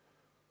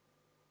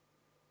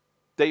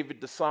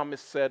 David the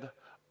psalmist said,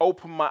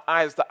 "Open my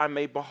eyes that I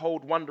may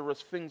behold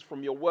wondrous things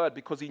from your word,"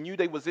 because he knew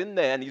they was in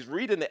there and he's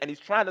reading it and he's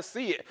trying to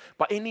see it,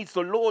 but he needs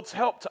the Lord's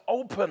help to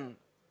open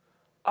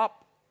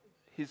up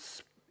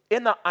his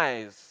inner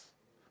eyes,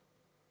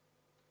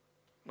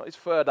 not his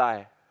third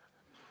eye,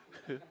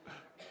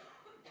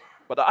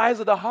 but the eyes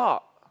of the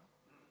heart,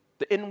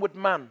 the inward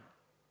man,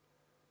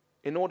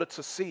 in order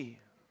to see.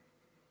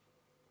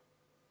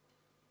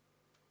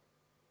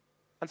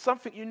 And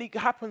something unique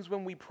happens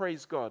when we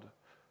praise God.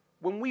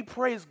 When we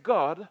praise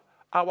God,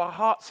 our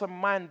hearts and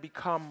mind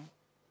become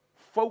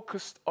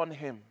focused on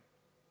him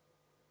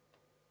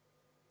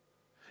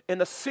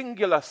in a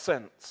singular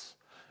sense,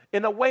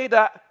 in a way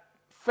that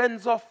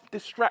fends off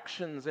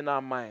distractions in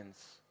our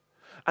minds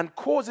and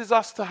causes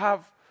us to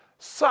have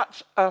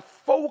such a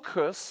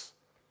focus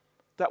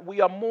that we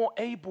are more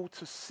able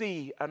to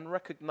see and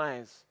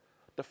recognize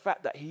the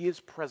fact that he is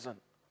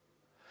present.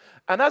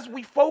 And as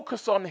we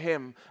focus on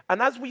him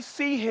and as we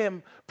see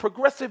him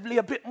progressively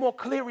a bit more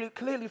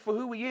clearly for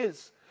who he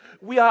is,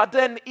 we are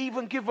then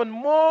even given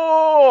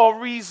more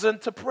reason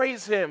to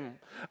praise him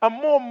and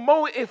more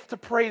motive to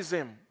praise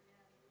him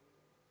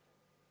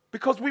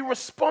because we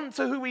respond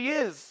to who he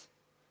is.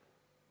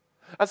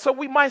 And so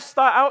we might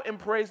start out in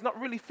praise not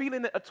really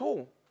feeling it at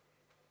all.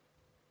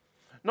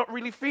 Not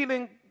really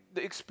feeling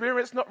the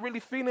experience, not really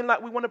feeling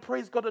like we want to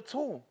praise God at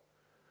all.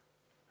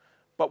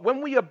 But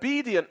when we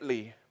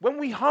obediently, when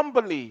we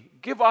humbly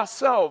give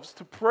ourselves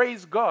to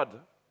praise God,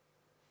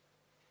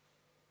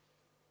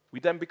 we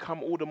then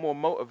become all the more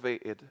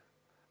motivated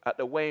at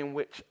the way in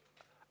which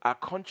our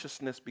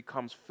consciousness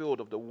becomes filled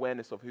of the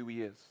awareness of who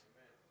he is.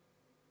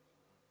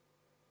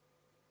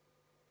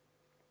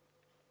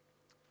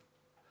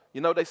 You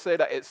know, they say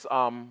that it's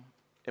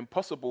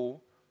impossible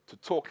to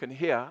talk and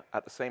hear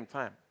at the same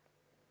time.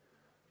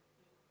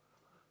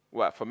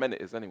 Well, for men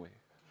it is anyway.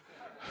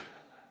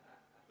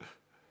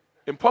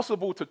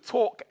 Impossible to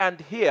talk and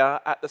hear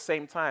at the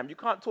same time. You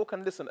can't talk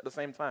and listen at the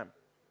same time.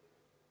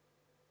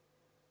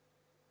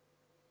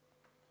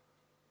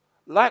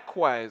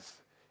 Likewise,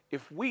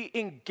 if we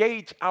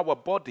engage our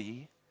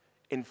body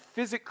in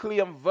physically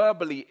and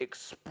verbally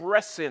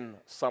expressing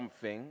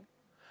something,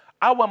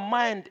 our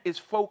mind is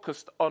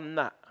focused on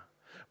that.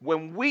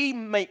 When we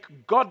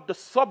make God the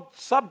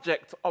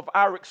subject of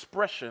our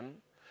expression,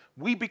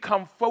 we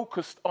become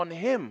focused on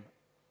him.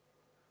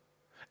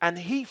 And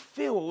he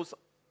fills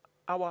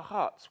our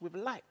hearts with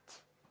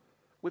light,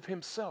 with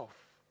himself.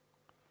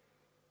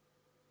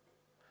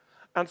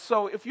 And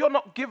so if you're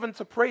not given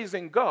to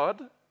praising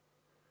God,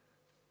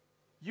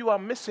 you are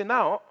missing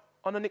out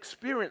on an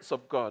experience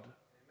of God.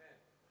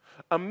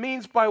 Amen. A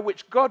means by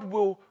which God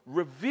will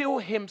reveal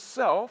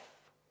himself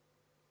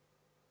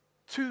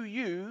to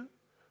you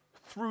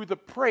through the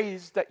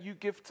praise that you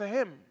give to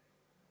him.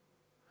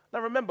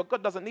 Now remember,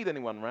 God doesn't need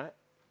anyone, right?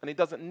 And he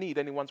doesn't need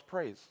anyone's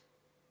praise.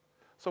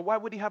 So why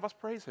would he have us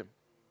praise him?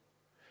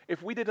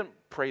 If we didn't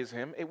praise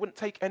him, it wouldn't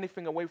take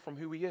anything away from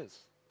who he is.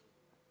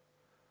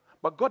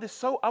 But God is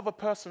so other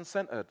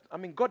person-centered. I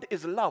mean, God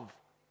is love.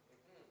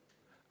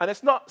 And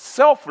it's not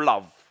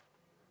self-love,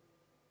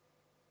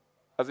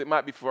 as it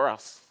might be for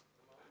us.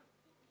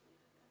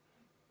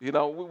 You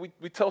know,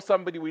 we tell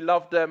somebody we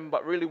love them,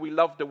 but really we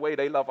love the way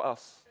they love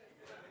us.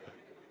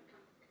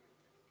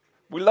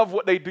 We love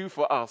what they do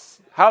for us,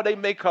 how they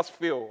make us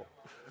feel.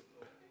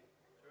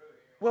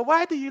 Well,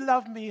 why do you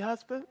love me,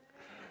 husband?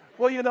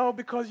 Well, you know,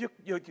 because you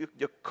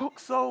cook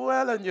so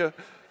well and you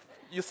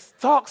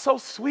talk so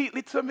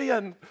sweetly to me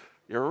and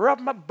you rub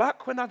my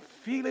back when I'm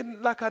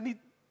feeling like I need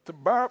to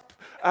burp.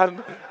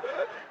 And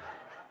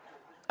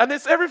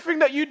it's everything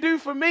that you do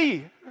for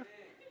me.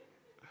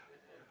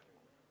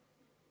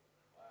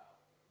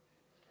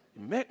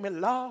 You make me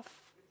laugh.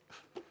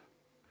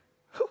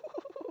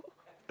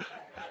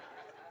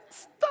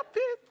 Stop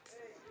it.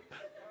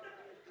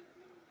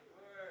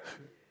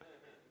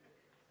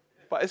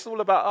 But it's all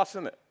about us,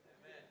 isn't it?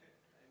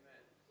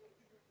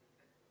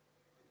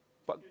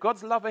 But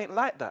God's love ain't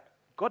like that.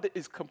 God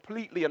is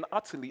completely and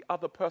utterly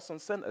other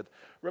person-centered.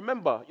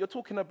 Remember, you're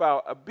talking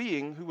about a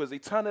being who was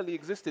eternally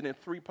existing in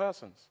three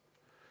persons.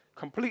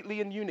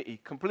 Completely in unity,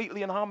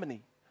 completely in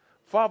harmony.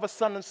 Father,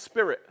 Son, and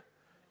Spirit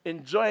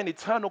enjoying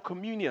eternal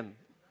communion,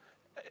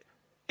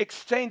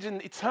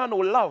 exchanging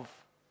eternal love,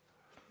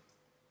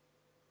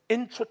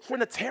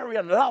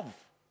 intra-Trinitarian love.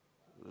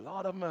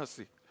 Lord of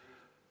mercy.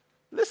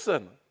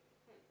 Listen,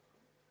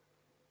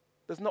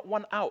 there's not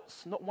one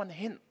ounce, not one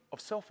hint of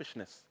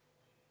selfishness.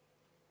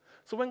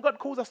 So when God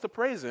calls us to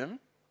praise him,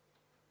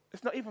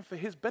 it's not even for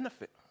his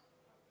benefit.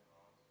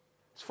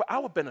 It's for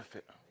our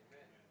benefit.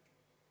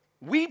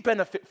 We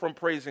benefit from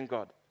praising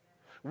God.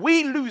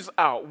 We lose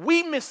out.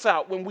 We miss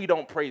out when we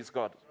don't praise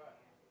God.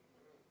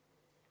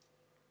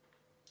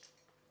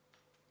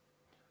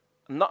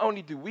 Not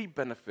only do we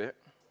benefit,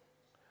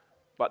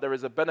 but there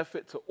is a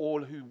benefit to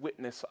all who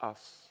witness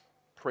us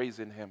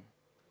praising him.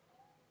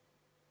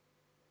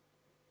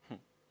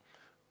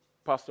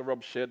 Pastor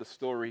Rob shared a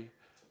story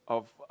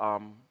of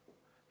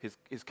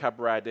his cab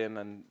ride in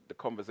and the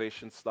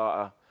conversation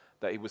starter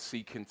that he was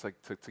seeking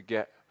to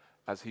get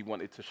as he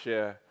wanted to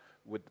share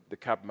with the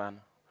cabman.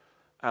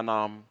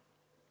 And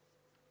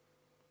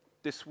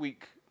this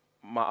week,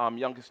 my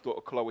youngest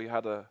daughter, Chloe,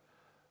 had a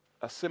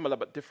similar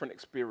but different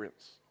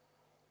experience.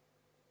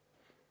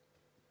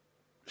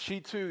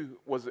 She too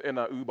was in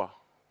an Uber.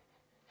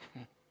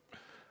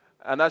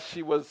 And as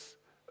she was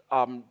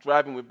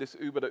driving with this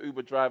Uber, the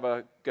Uber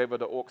driver gave her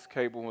the aux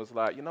cable and was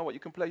like, you know what, you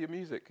can play your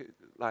music,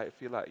 like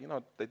if you like. You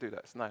know, they do that,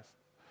 it's nice.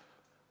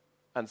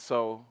 And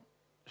so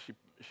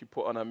she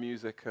put on her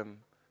music and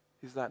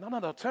he's like,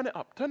 no, turn it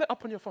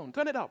up on your phone,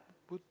 turn it up.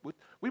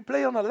 We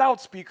play on the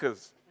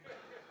loudspeakers.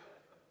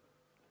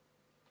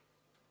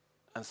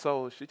 And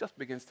so she just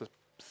begins to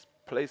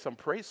play some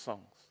praise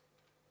songs.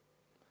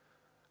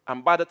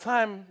 And by the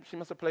time, she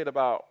must have played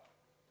about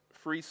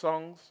 3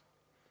 songs,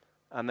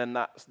 and then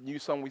that new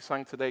song we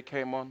sang today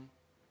came on,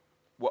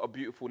 What a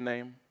Beautiful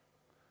Name.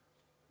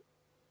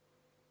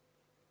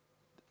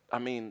 I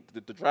mean,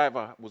 the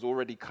driver was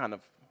already kind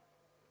of,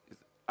 his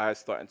eyes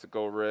starting to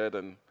go red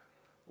and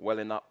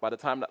welling up. By the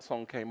time that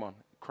song came on,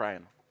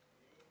 crying.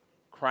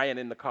 crying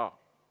in the car.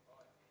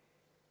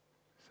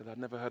 He said, I've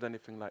never heard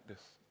anything like this.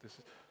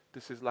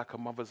 This is like a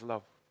mother's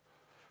love.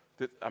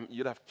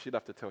 She'd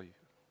have to tell you.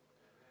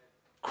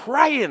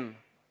 Crying.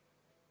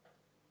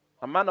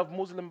 A man of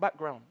Muslim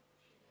background.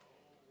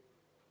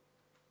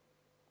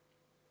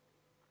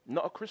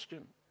 Not a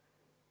Christian.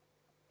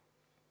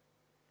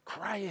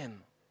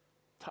 Crying.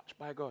 Touched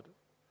by God.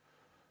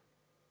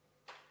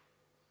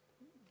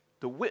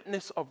 The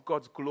witness of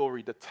God's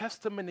glory, the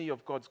testimony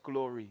of God's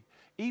glory,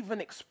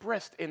 even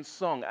expressed in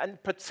song,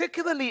 and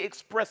particularly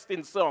expressed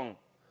in song,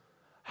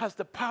 has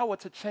the power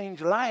to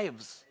change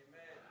lives.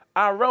 Amen.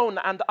 Our own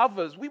and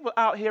others. We were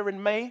out here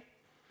in May,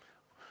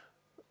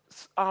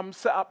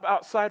 set up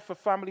outside for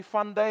Family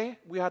Fun Day.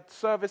 We had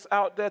service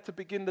out there to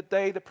begin the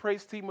day. The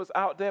praise team was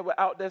out there. We're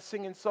out there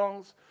singing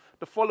songs.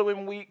 The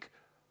following week,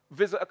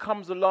 visitor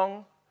comes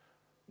along.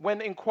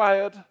 When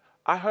inquired,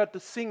 I heard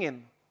the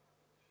singing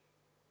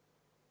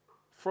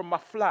from my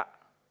flat.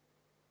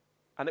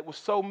 And it was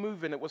so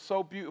moving. It was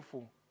so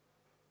beautiful.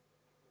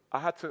 I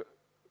had to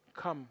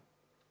come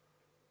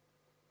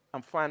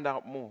and find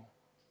out more.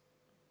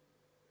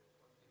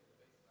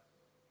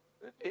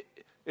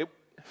 It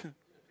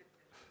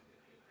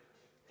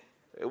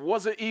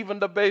wasn't even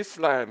the bass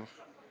line.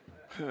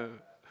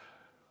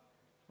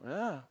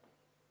 Yeah.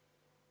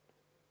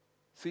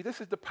 See,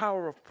 this is the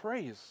power of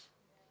praise.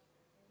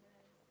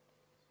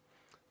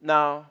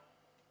 Now,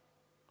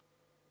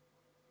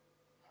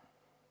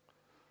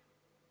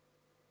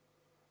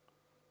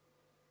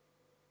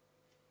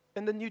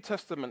 in the New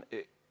Testament,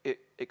 it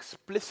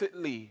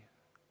explicitly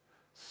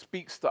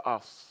speaks to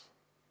us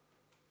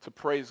to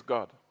praise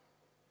God.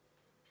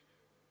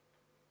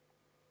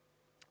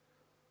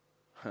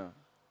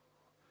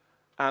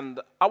 And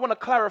I want to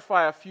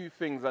clarify a few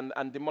things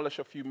and demolish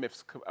a few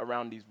myths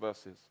around these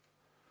verses.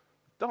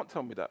 Don't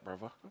tell me that,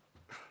 brother.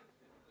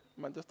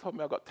 Man just told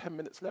me I got 10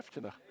 minutes left,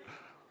 you know.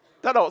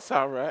 That don't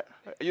sound right.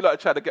 You lot are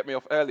trying to get me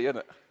off early,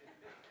 innit?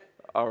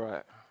 All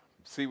right.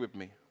 See with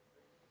me.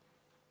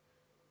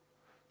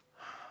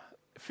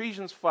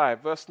 Ephesians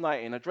 5, verse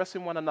 19,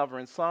 addressing one another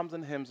in psalms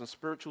and hymns and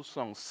spiritual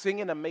songs,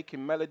 singing and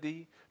making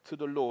melody to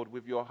the Lord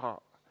with your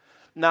heart.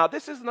 Now,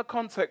 this is in the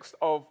context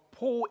of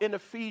Paul in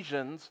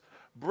Ephesians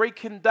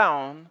breaking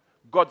down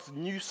God's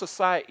new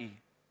society,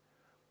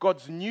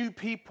 God's new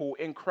people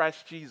in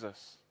Christ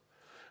Jesus.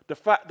 The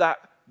fact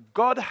that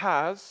God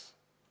has,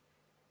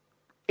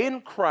 in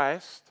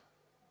Christ,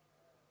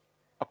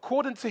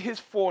 according to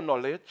his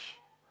foreknowledge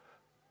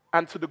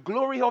and to the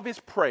glory of his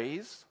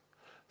praise,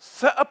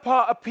 set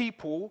apart a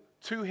people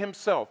to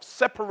himself,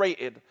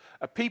 separated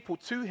a people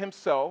to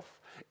himself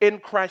in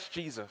Christ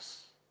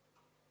Jesus.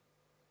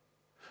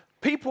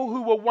 People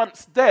who were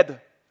once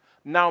dead,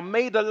 now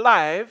made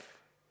alive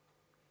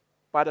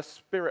by the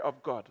Spirit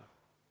of God.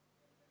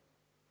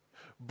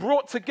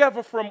 Brought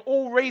together from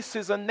all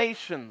races and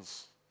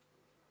nations,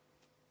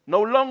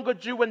 no longer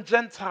Jew and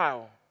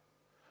Gentile,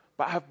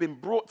 but have been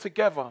brought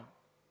together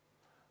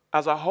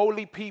as a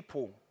holy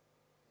people,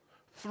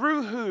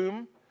 through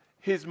whom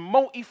his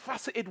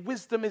multifaceted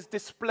wisdom is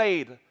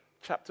displayed,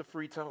 chapter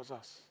 3 tells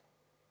us.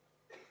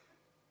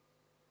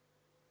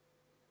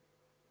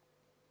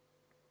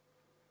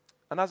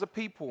 And as a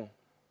people,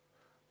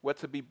 we're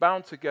to be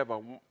bound together,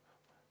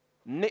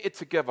 knitted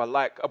together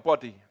like a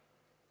body,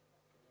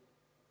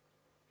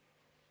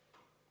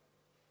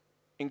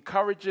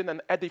 encouraging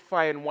and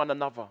edifying one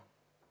another.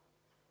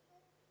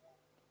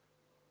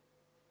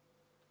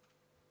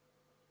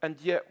 And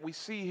yet we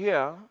see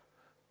here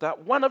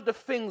that one of the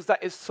things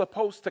that is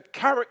supposed to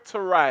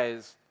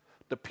characterize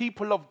the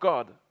people of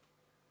God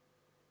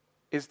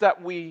is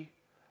that we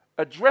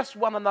address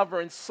one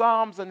another in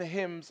psalms and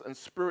hymns and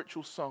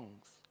spiritual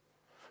songs.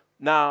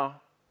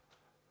 Now,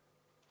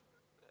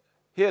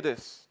 hear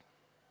this.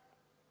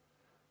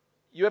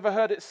 You ever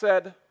heard it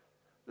said,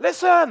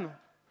 listen,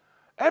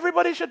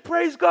 everybody should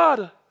praise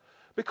God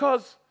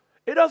because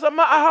it doesn't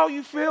matter how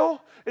you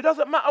feel. It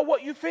doesn't matter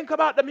what you think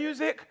about the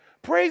music.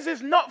 Praise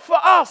is not for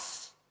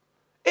us.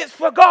 It's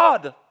for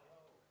God.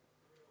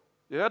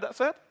 You heard that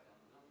said?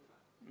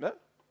 Yeah?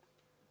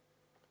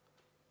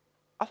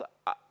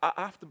 I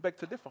have to beg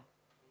to differ.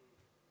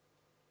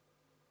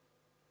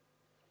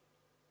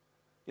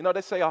 You know,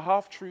 they say a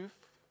half-truth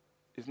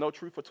is no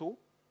truth at all.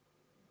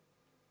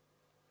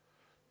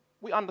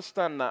 We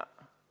understand that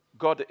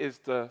God is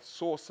the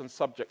source and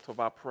subject of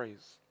our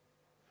praise.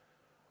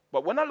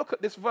 But when I look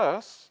at this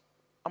verse,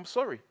 I'm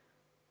sorry.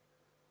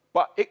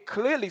 But it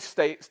clearly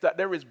states that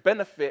there is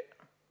benefit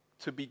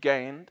to be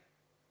gained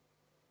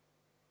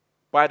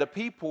by the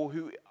people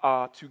who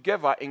are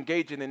together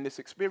engaging in this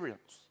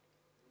experience.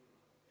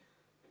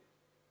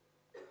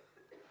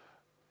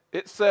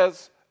 It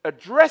says,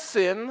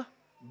 addressing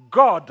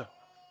God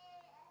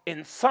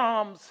in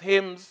psalms,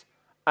 hymns,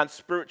 and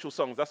spiritual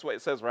songs. That's what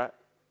it says, right?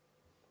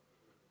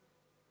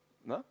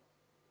 No?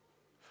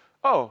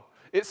 Oh,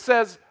 it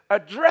says,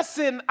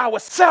 addressing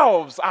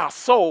ourselves, our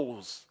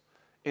souls,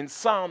 in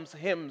psalms,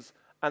 hymns,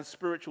 and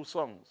spiritual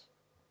songs.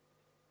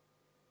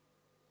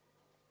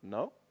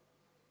 No?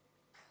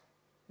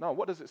 No,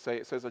 what does it say?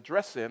 It says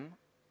addressing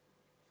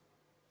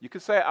You can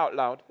say it out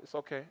loud. It's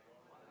okay.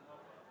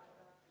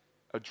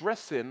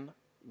 Addressing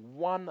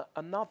one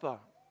another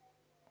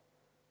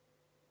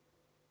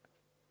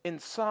in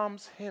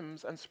psalms,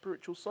 hymns, and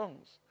spiritual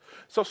songs.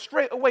 So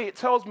straight away it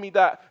tells me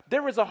that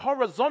there is a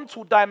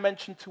horizontal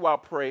dimension to our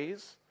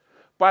praise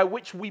by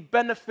which we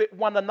benefit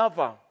one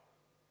another.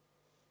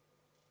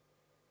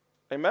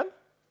 Amen?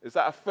 Is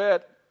that a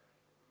fair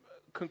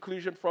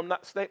conclusion from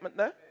that statement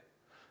there?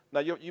 Now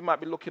you might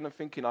be looking and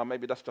thinking, oh,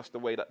 maybe that's just the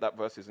way that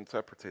verse is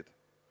interpreted.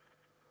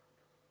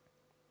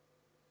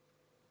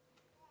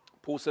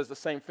 Paul says the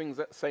same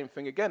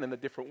thing again in a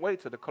different way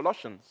to the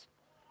Colossians.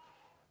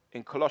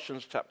 In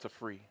Colossians chapter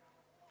 3.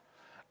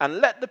 And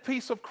let the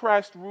peace of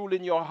Christ rule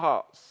in your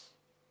hearts,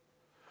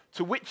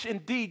 to which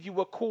indeed you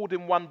were called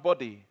in one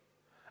body,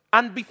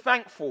 and be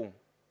thankful.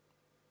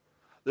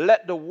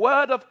 Let the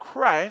word of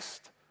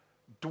Christ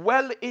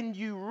dwell in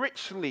you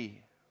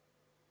richly,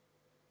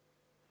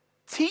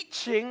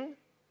 teaching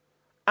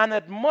and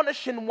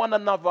admonishing one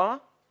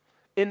another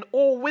in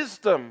all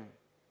wisdom,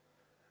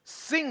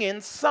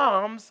 singing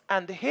psalms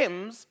and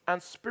hymns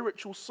and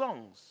spiritual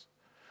songs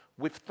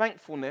with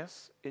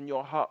thankfulness in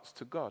your hearts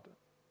to God.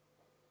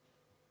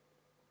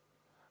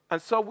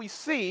 And so we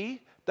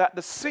see that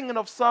the singing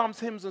of psalms,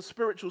 hymns, and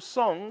spiritual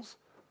songs,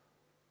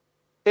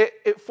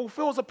 it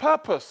fulfills a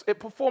purpose. It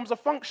performs a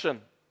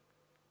function.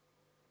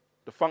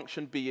 The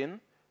function being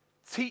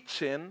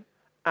teaching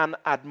and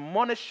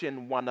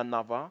admonishing one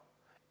another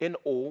in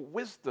all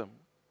wisdom.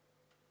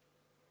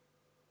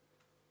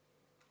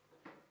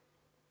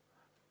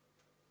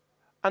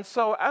 And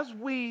so as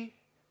we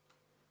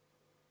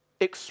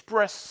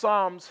express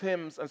psalms,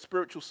 hymns, and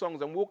spiritual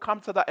songs, and we'll come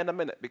to that in a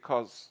minute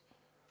because,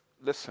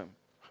 listen,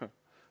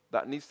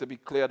 that needs to be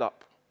cleared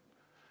up.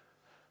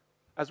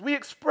 As we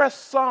express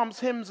psalms,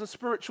 hymns, and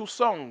spiritual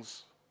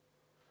songs,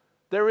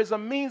 there is a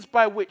means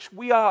by which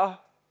we are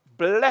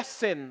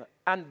blessing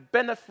and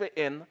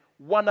benefiting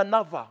one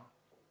another.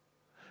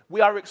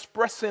 We are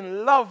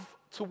expressing love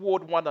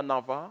toward one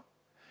another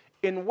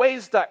in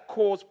ways that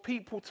cause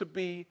people to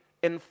be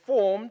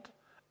informed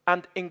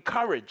and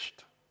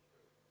encouraged.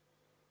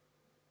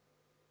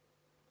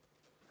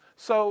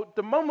 So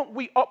the moment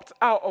we opt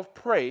out of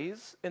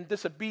praise in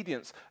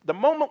disobedience, the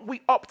moment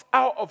we opt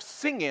out of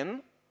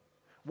singing,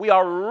 we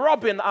are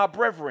robbing our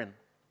brethren.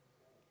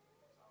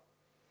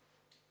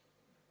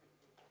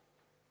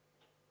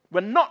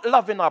 We're not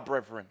loving our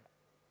brethren,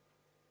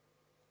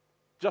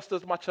 just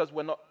as much as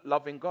we're not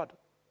loving God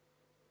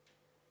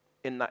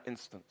in that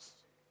instance.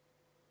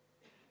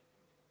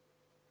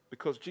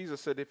 Because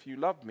Jesus said, if you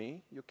love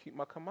me, you'll keep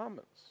my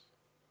commandments.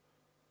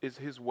 Is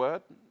his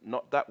word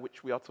not that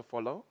which we are to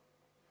follow?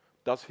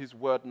 Does his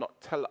word not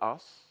tell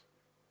us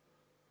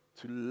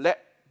to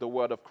let the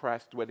word of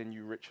Christ dwell in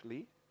you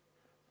richly?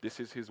 This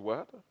is his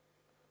word.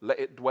 Let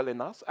it dwell in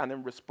us. And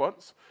in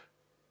response,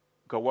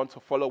 go on to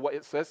follow what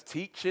it says,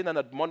 teaching and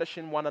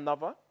admonishing one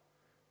another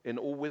in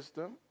all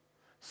wisdom,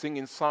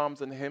 singing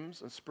psalms and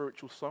hymns and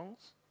spiritual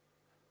songs.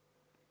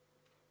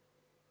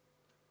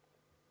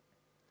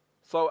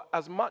 So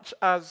as much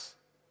as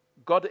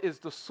God is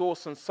the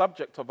source and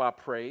subject of our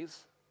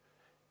praise,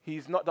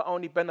 he's not the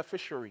only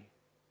beneficiary.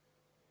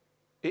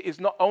 It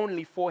is not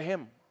only for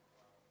him.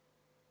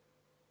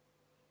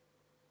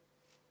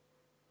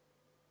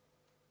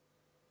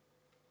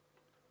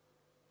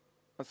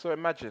 And so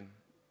imagine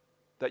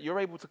that you're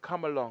able to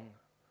come along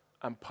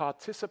and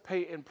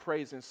participate in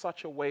praise in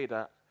such a way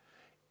that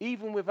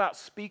even without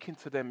speaking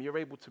to them, you're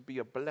able to be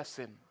a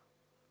blessing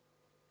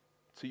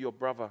to your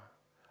brother,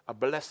 a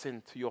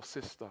blessing to your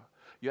sister.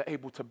 You're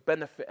able to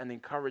benefit and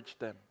encourage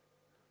them.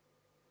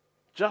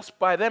 Just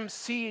by them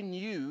seeing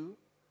you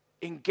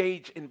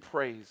engage in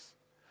praise.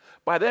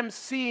 By them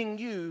seeing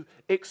you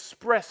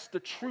express the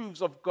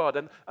truths of God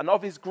and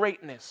of his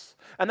greatness.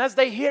 And as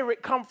they hear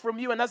it come from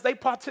you and as they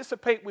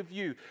participate with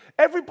you,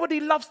 everybody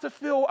loves to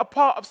feel a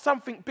part of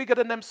something bigger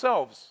than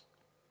themselves.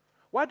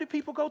 Why do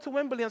people go to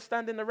Wembley and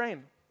stand in the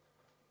rain?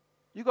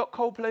 You got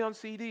Coldplay on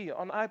CD,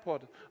 on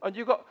iPod, and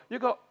you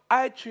got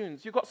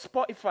iTunes, you got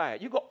Spotify,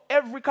 you got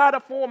every kind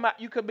of format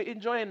you could be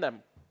enjoying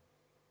them.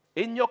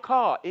 In your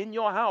car, in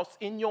your house,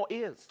 in your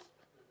ears.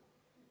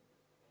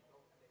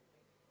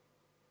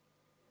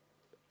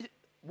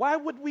 Why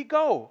would we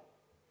go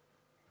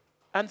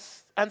and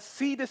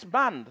see this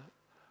band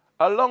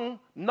along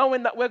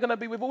knowing that we're going to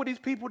be with all these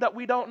people that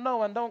we don't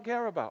know and don't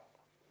care about?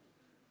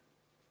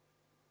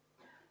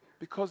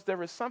 Because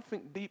there is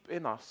something deep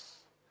in us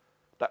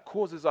that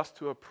causes us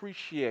to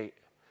appreciate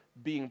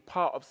being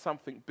part of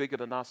something bigger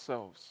than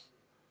ourselves.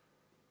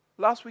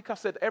 Last week I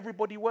said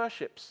everybody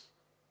worships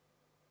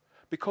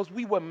because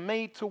we were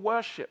made to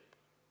worship.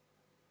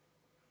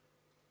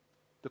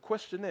 The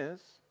question is,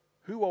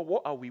 who or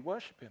what are we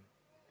worshiping?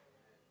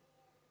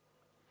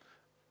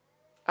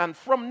 And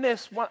from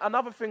this,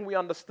 another thing we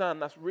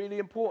understand that's really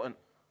important.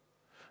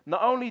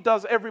 Not only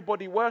does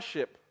everybody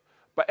worship,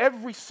 but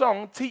every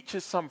song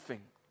teaches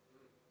something.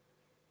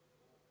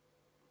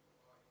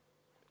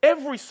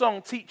 Every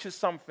song teaches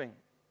something.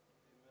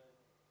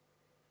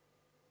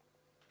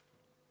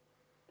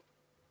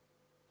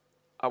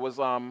 I was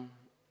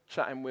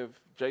chatting with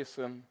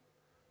Jason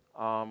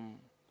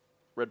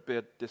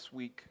Redbeard this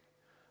week,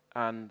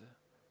 and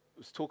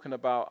was talking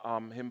about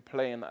him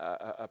playing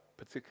a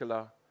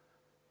particular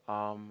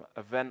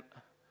event,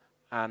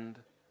 and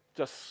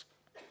just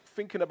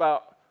thinking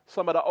about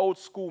some of the old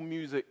school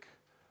music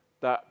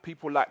that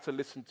people like to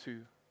listen to.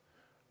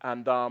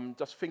 And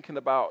just thinking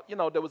about,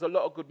 there was a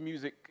lot of good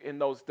music in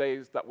those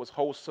days that was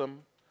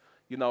wholesome.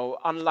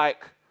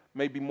 Unlike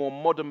maybe more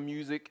modern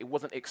music, it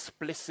wasn't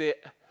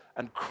explicit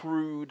and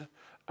crude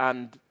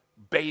and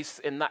base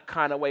in that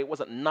kind of way. It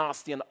wasn't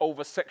nasty and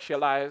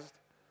over-sexualized.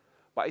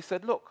 But he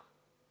said, look,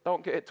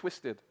 don't get it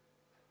twisted.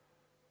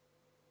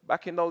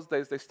 Back in those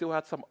days, they still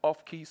had some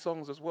off-key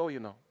songs as well,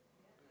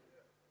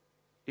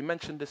 He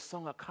mentioned this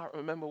song. I can't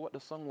remember what the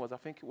song was. I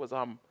think it was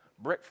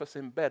Breakfast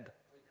in Bed.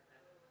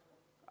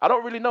 I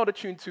don't really know the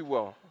tune too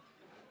well.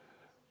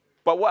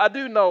 But what I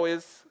do know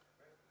is,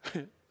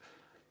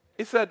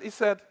 he said,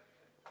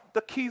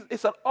 the keys,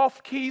 it's an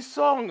off-key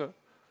song.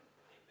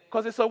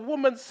 Because it's a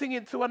woman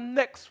singing to a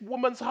next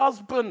woman's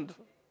husband.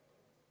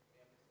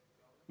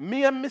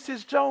 Me and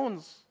Mrs.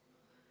 Jones.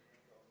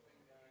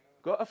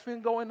 Got a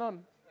thing going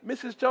on.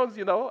 Mrs. Jones,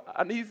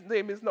 and his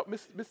name is not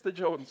Mr.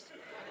 Jones.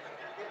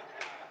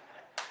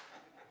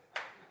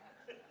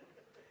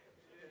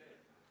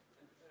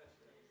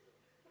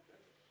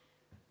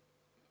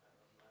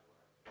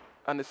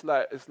 And it's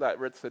like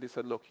Red said, he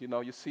said, look,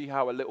 you see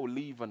how a little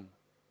leaven,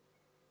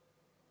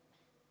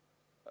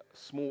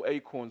 small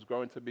acorns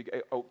grow into big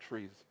oak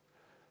trees.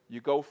 You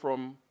go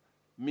from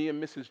me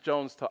and Mrs.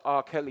 Jones to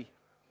R. Kelly.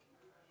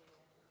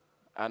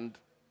 And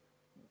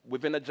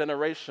within a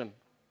generation,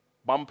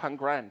 bump and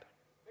grind.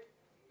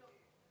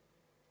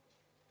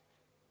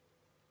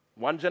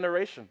 One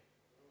generation.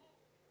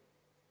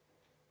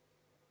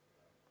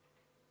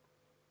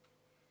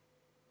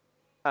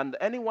 And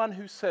anyone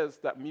who says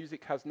that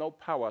music has no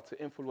power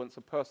to influence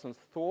a person's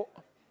thought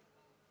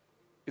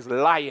is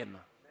lying.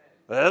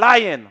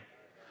 Lying.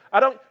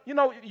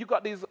 You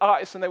got these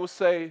artists and they will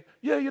say,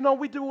 yeah,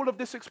 we do all of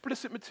this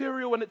explicit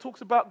material and it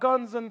talks about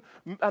guns and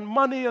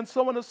money and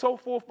so on and so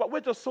forth, but we're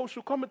just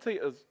social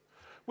commentators.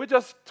 We're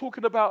just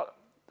talking about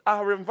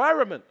our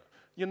environment,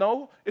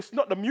 It's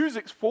not the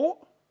music's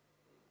fault,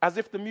 as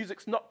if the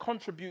music's not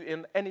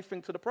contributing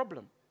anything to the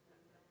problem.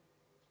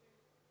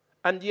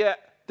 And yet,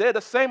 they're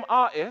the same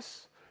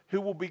artists who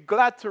will be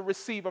glad to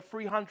receive a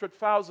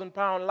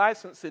 £300,000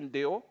 licensing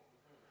deal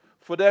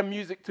for their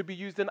music to be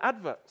used in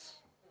adverts.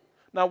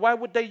 Now, why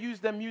would they use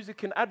their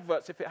music in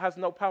adverts if it has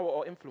no power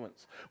or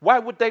influence? Why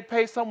would they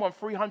pay someone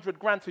 300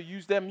 grand to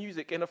use their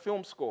music in a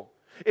film score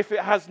if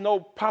it has no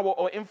power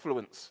or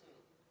influence?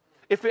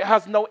 If it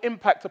has no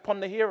impact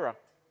upon the hearer?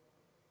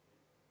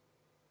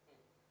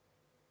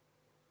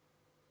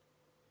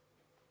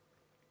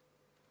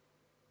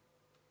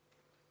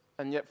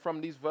 And yet from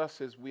these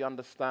verses, we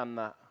understand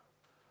that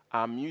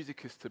our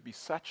music is to be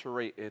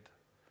saturated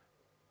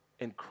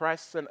in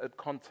Christ-centered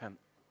content,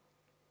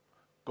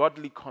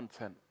 godly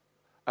content,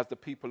 as the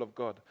people of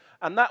God.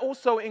 And that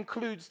also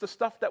includes the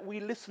stuff that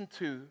we listen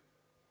to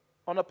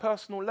on a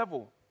personal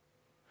level.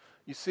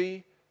 You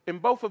see, in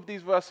both of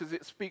these verses,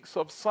 it speaks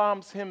of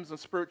psalms, hymns, and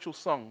spiritual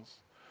songs.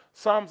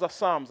 Psalms are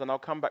psalms, and I'll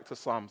come back to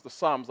psalms. The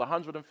psalms,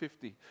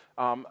 150.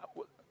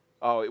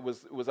 We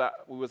was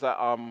at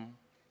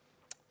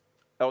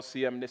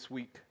LCM this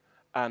week,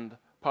 and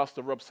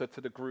Pastor Rob said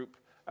to the group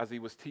as he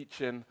was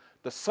teaching,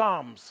 the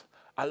psalms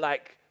are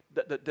like,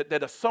 they're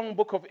the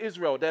songbook of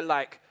Israel. They're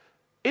like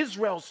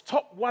Israel's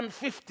top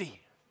 150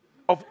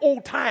 of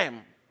all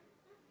time.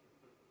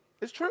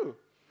 It's true.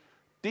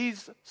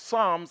 These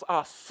psalms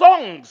are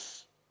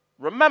songs.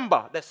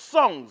 Remember, they're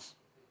songs.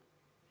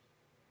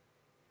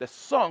 They're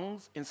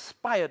songs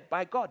inspired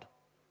by God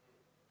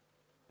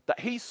that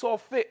he saw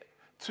fit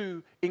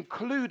to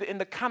include in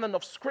the canon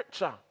of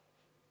Scripture.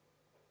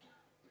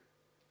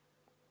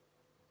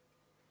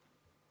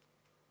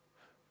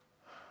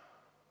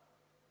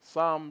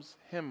 Psalms,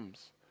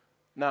 hymns.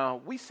 Now,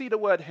 we see the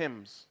word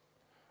hymns,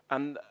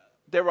 and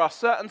there are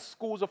certain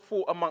schools of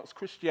thought amongst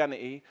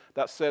Christianity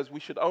that says we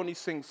should only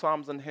sing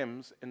psalms and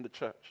hymns in the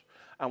church.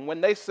 And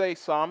when they say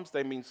psalms,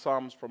 they mean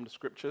psalms from the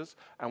scriptures.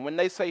 And when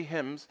they say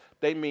hymns,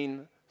 they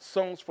mean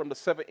songs from the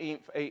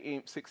 17th,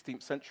 18th,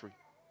 16th century.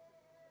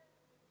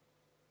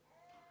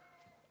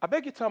 I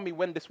beg you tell me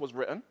when this was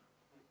written.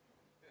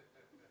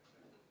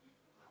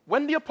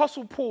 When the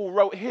Apostle Paul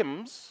wrote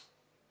hymns,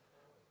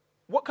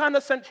 what kind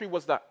of century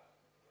was that?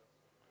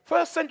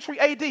 1st century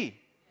AD.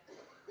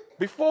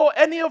 Before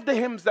any of the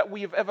hymns that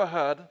we have ever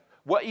heard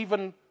were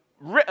even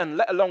written,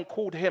 let alone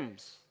called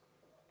hymns.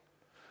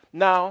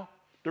 Now,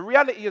 the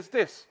reality is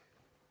this.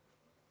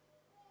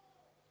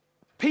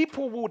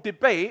 People will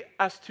debate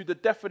as to the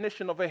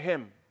definition of a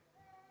hymn.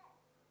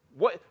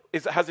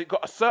 Has it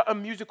got a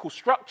certain musical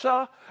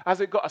structure? Has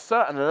it got a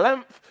certain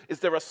length? Is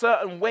there a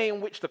certain way in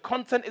which the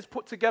content is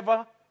put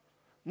together?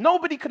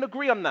 Nobody can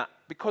agree on that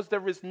because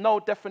there is no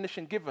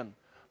definition given.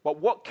 But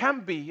what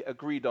can be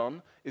agreed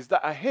on is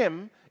that a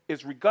hymn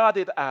is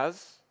regarded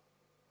as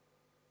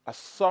a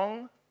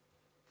song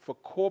for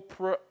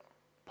corporate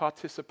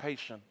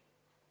participation.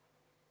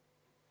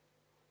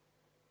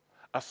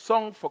 a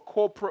song for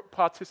corporate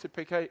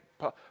participation,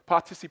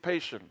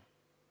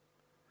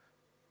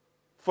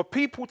 for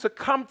people to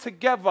come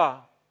together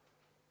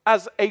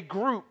as a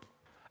group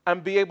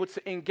and be able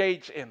to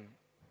engage in.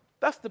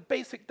 That's the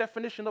basic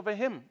definition of a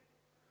hymn.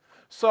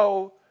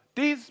 So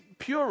these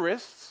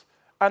purists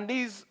and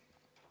these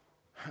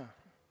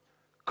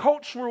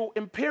cultural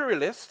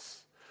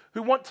imperialists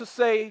who want to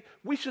say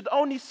we should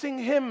only sing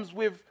hymns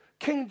with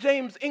King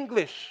James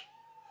English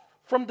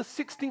from the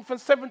 16th and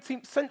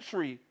 17th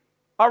century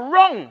are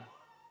wrong.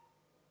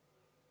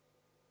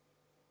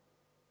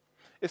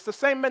 It's the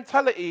same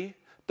mentality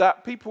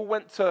that people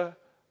went to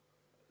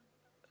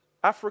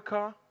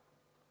Africa,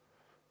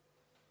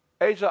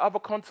 Asia, other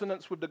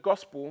continents with the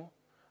gospel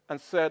and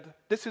said,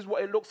 this is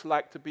what it looks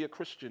like to be a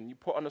Christian. You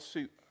put on a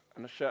suit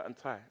and a shirt and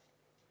tie.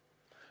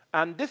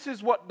 And this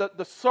is what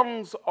the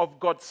songs of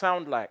God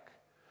sound like.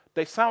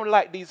 They sound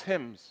like these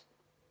hymns.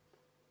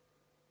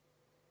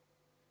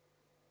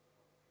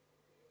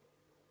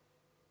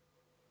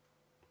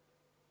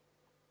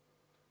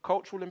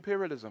 Cultural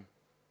imperialism.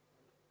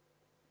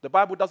 The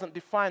Bible doesn't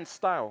define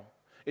style.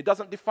 It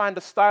doesn't define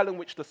the style in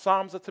which the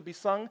Psalms are to be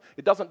sung.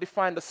 It doesn't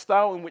define the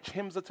style in which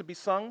hymns are to be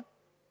sung.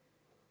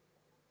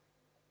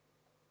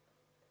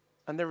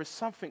 And there is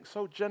something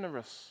so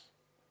generous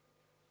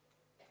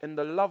in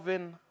the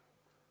loving,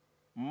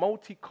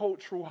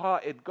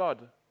 multicultural-hearted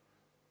God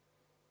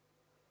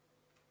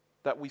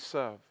that we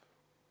serve.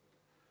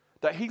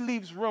 That he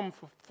leaves room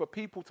for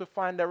people to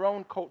find their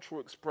own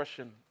cultural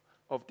expression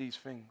of these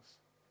things.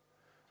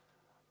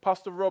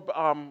 Pastor Rob,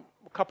 a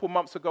couple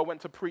months ago,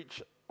 went to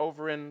preach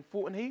over in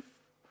Fulton Heath.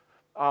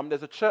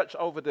 There's a church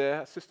over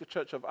there, a sister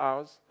church of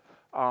ours,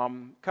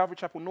 Calvary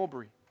Chapel,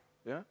 Norbury.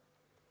 Yeah?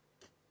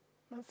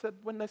 And I said,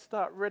 when they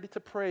start ready to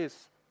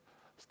praise,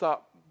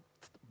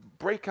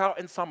 break out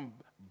in some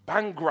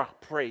Bhangra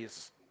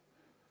praise.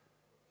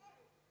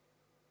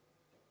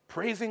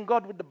 Praising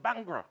God with the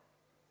Bhangra.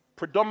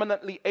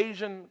 Predominantly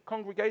Asian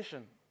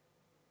congregation.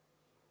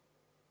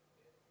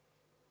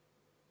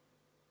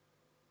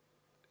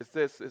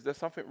 Is there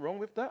something wrong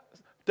with that?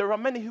 There are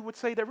many who would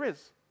say there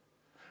is.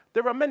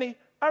 There are many,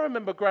 I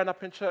remember growing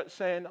up in church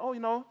saying, oh,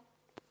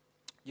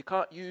 you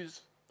can't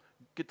use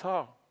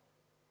guitar.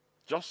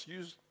 Just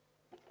use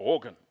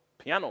organ,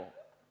 piano.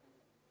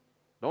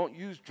 Don't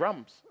use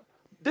drums.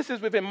 This is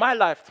within my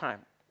lifetime.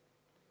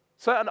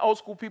 Certain old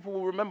school people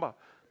will remember,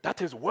 that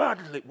is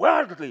worldly,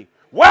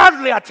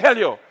 I tell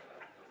you.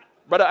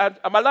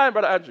 Am I lying,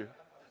 Brother Andrew?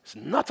 It's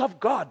not of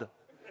God.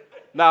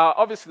 Now,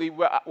 obviously,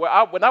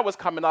 when I was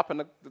coming up in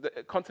the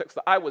context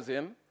that I was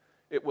in,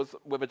 it was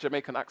with a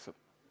Jamaican accent.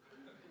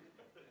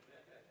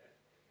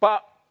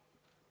 But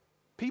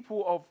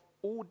people of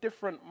all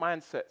different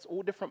mindsets,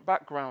 all different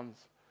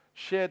backgrounds,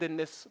 shared in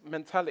this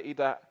mentality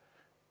that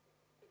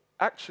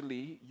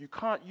actually you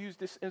can't use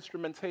this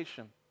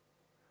instrumentation.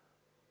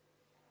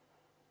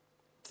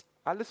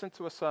 I listened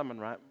to a sermon,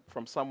 right,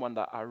 from someone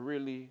that I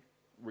really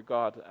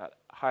regard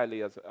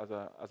highly as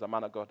a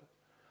man of God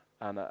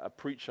and a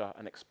preacher,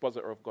 an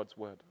expositor of God's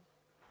word.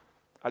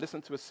 I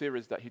listened to a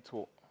series that he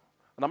taught.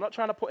 And I'm not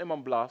trying to put him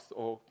on blast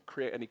or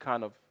create any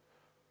kind of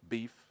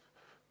beef.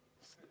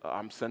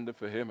 I'm sending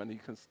for him and he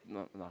can,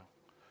 no.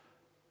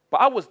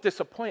 But I was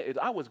disappointed.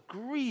 I was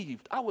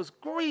grieved.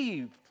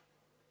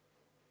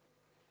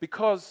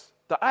 Because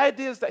the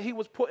ideas that he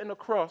was putting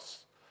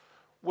across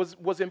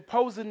was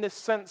imposing this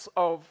sense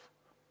of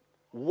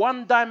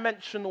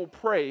one-dimensional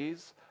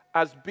praise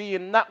as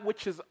being that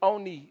which is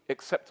only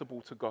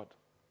acceptable to God.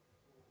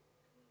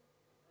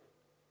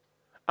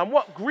 And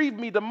what grieved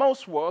me the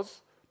most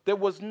was there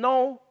was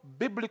no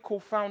biblical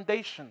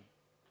foundation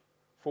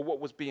for what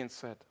was being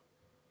said.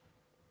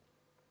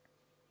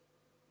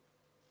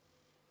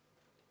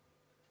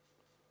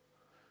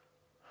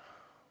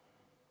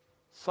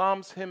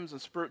 Psalms, hymns,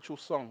 and spiritual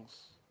songs.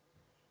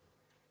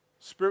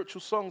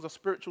 Spiritual songs are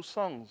spiritual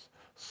songs.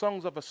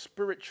 Songs of a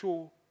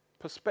spiritual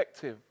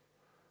perspective.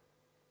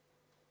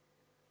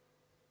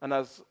 And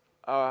as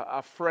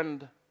our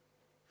friend,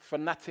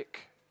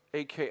 Fanatic,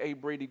 a.k.a.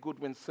 Brady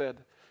Goodwin said,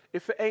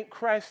 if it ain't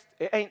Christ,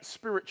 it ain't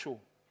spiritual.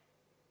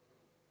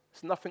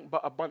 It's nothing but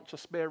a bunch of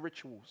spare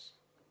rituals.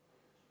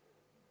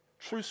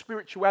 True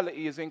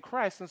spirituality is in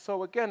Christ. And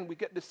so again, we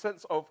get this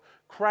sense of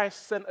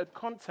Christ-centered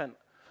content.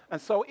 And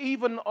so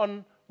even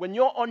when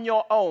you're on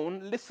your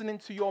own listening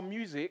to your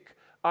music,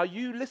 are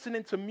you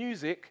listening to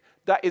music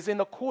that is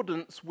in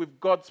accordance with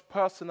God's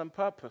person and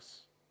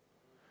purpose?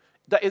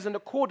 That is in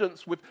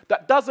accordance with,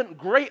 that doesn't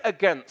grate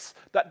against,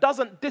 that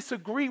doesn't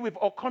disagree with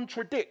or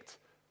contradict.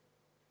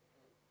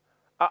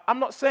 I'm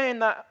not saying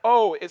that,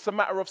 it's a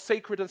matter of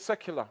sacred and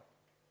secular.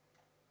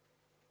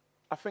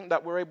 I think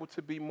that we're able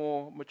to be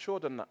more mature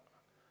than that.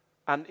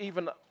 And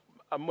even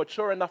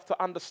mature enough to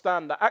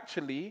understand that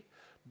actually,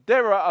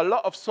 there are a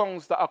lot of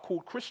songs that are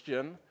called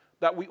Christian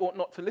that we ought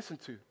not to listen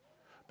to.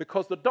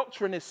 Because the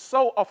doctrine is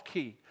so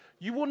off-key.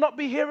 You will not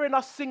be hearing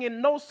us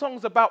singing no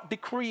songs about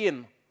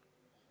decreeing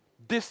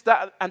this,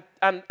 that,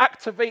 and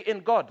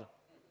activating God.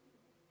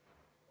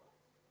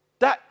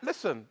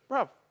 Listen,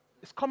 bruv,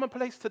 it's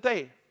commonplace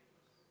today.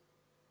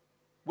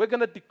 We're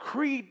going to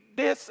decree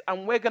this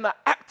and we're going to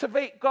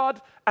activate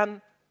God,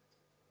 and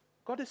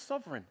God is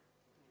sovereign.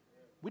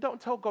 We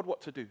don't tell God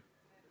what to do.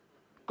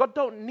 God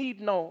don't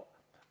need no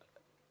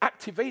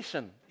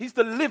activation. He's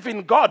the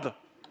living God.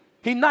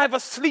 He neither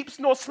sleeps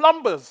nor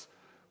slumbers.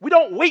 We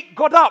don't wake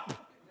God up.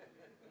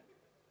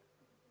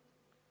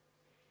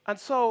 And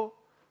so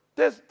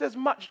there's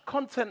much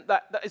content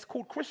that is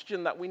called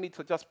Christian that we need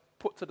to just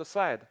put to the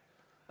side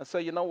and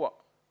say, you know what?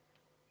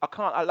 I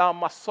can't allow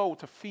my soul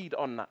to feed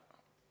on that.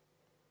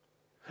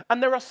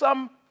 And there are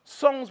some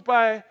songs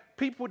by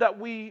people that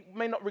we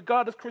may not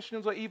regard as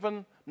Christians or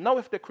even know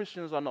if they're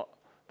Christians or not,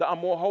 that are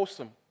more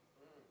wholesome,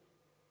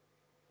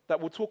 that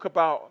will talk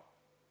about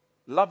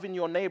loving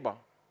your neighbor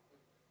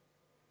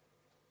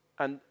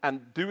and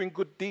doing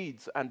good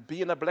deeds and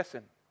being a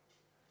blessing.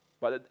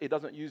 But it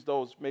doesn't use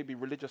those maybe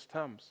religious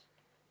terms.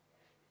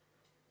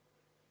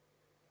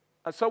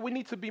 And so we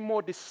need to be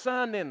more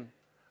discerning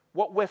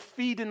what we're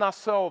feeding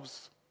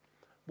ourselves,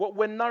 what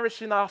we're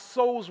nourishing our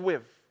souls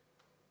with,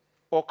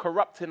 or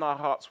corrupting our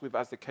hearts with,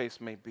 as the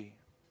case may be.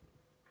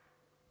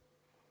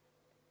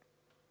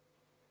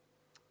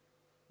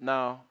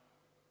 Now,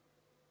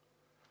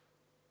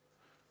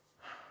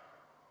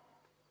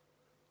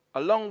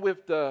 along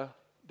with the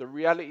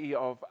reality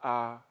of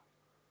our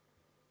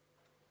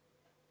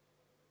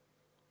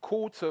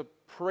call to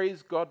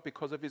praise God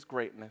because of his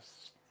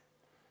greatness,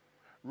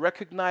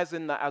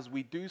 recognizing that as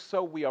we do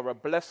so, we are a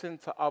blessing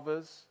to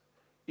others,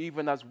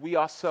 even as we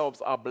ourselves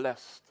are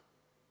blessed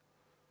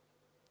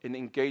in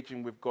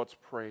engaging with God's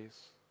praise.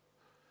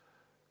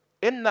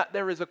 In that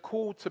there is a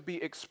call to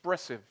be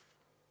expressive.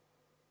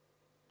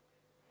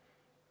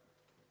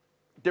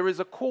 There is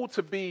a call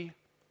to be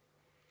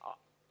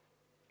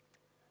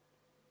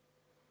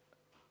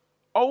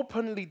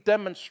openly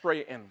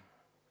demonstrating.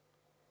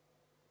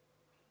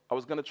 I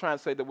was going to try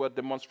and say the word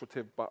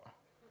demonstrative, but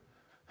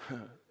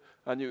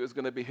I knew it was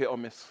going to be hit or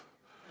miss.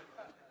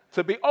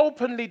 To be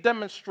openly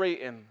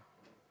demonstrating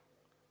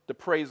the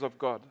praise of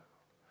God.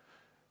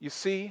 You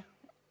see,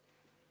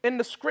 in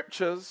the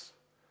scriptures,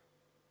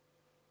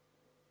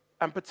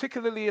 and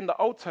particularly in the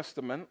Old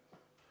Testament,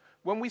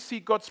 when we see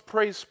God's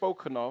praise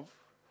spoken of,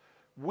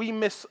 we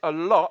miss a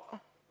lot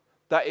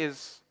that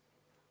is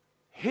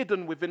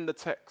hidden within the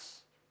text.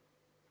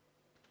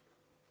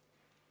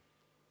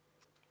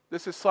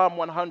 This is Psalm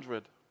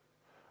 100.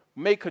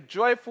 Make a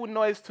joyful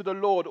noise to the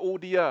Lord, all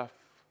the earth.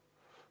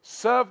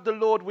 Serve the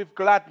Lord with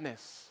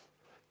gladness.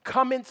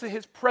 Come into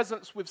his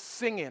presence with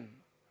singing.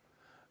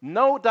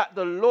 Know that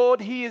the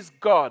Lord, he is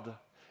God.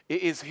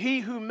 It is he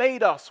who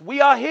made us.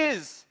 We are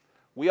his.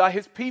 We are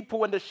his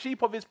people and the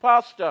sheep of his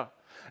pasture.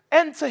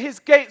 Enter his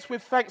gates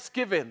with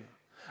thanksgiving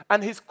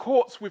and his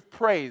courts with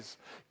praise.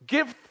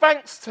 Give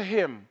thanks to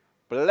him.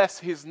 Bless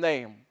his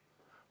name.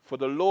 For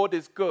the Lord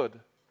is good.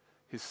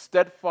 His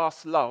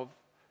steadfast love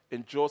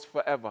endures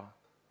forever,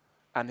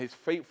 and his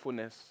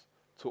faithfulness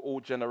to all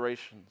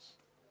generations.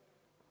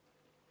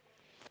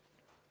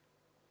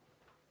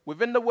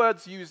 Within the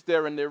words used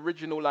there in the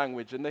original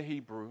language, in the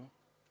Hebrew,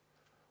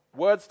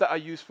 words that are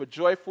used for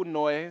joyful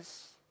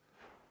noise,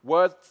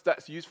 words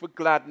that's used for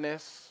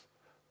gladness,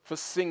 for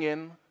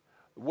singing,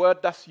 word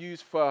that's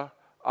used for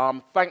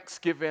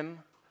thanksgiving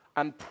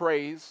and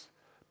praise,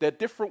 they're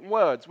different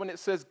words. When it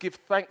says give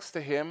thanks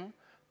to him,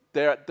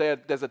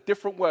 there's a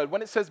different word.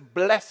 When it says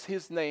bless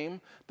his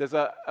name, there's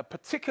a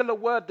particular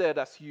word there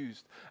that's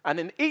used. And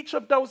in each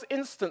of those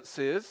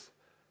instances,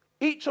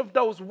 each of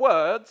those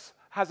words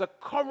has a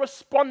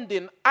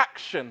corresponding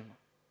action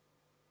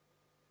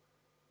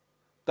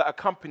that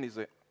accompanies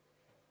it.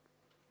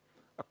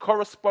 A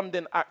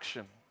corresponding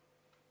action.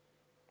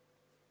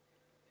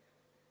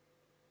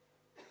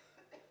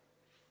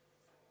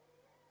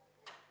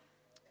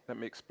 Let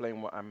me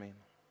explain what I mean.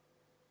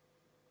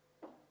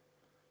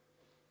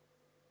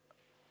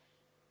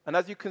 And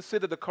as you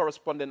consider the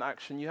corresponding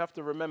action, you have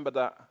to remember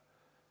that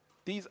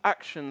these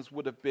actions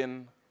would have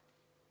been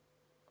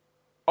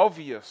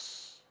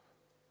obvious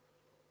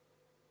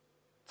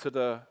to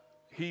the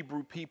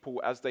Hebrew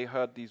people as they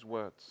heard these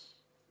words.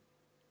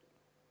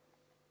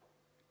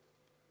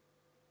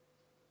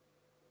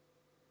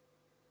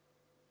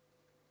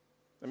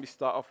 Let me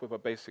start off with a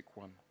basic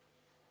one.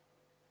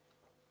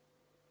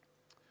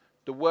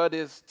 The word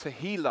is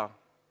tehillah,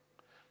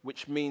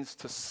 which means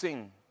to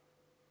sing.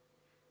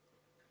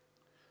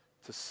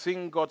 To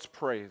sing God's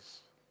praise.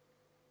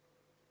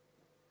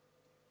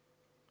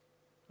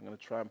 I'm going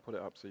to try and put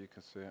it up so you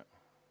can see it.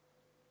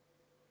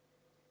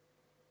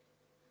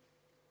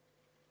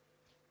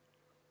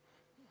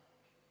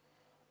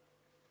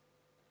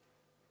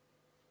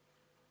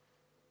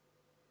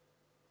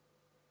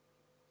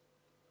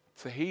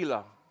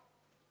 Tehillah,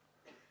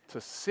 to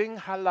sing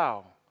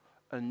halal,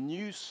 a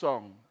new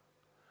song,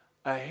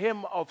 a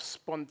hymn of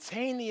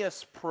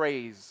spontaneous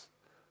praise,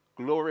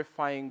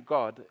 glorifying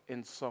God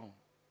in song.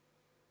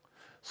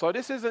 So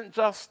this isn't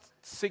just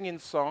singing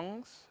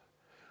songs,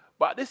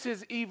 but this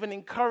is even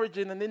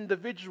encouraging an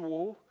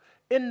individual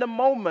in the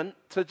moment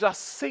to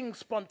just sing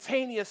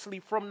spontaneously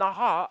from the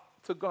heart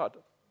to God.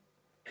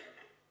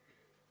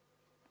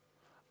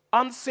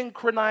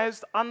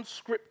 unsynchronized,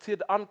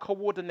 unscripted,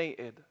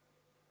 uncoordinated.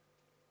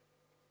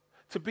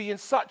 To be in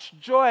such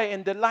joy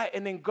and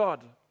delighting in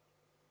God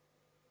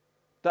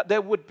that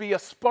there would be a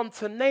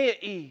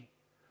spontaneity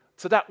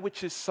to that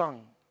which is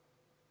sung.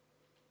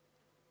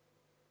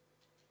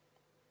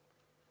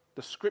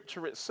 The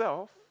scripture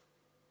itself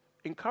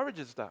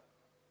encourages that.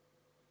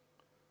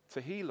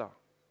 Tehillah.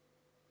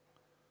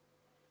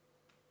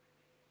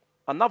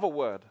 Another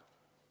word,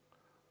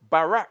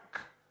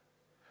 barak,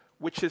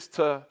 which is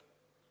to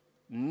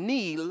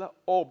kneel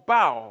or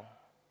bow.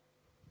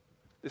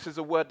 This is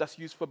a word that's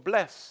used for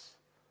bless.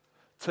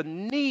 To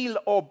kneel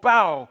or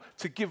bow,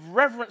 to give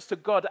reverence to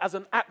God as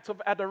an act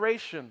of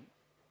adoration.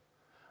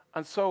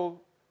 And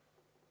so,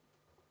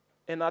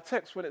 in our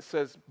text, when it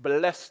says,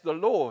 bless the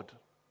Lord,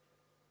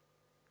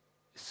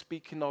 it's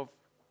speaking of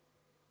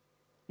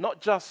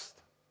not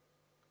just,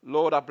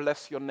 Lord, I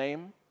bless your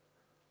name,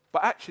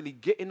 but actually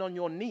getting on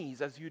your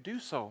knees as you do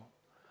so,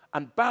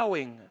 and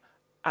bowing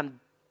and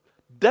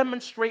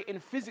demonstrating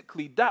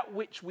physically that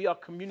which we are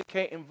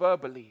communicating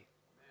verbally.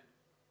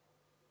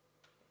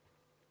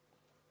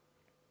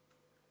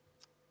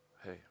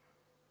 Hey.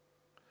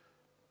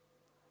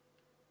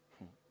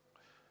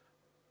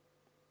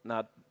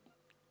 Now,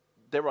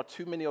 there are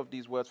too many of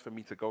these words for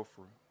me to go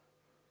through.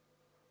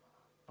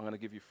 I'm going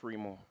to give you 3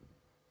 more.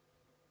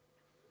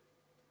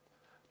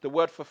 The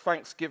word for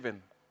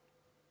thanksgiving.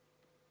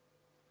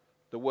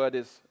 The word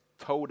is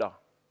toda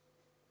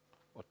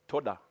or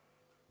toda.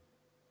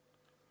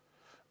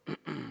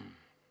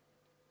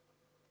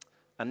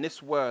 And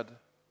this word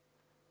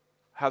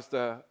has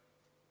the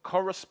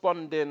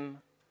corresponding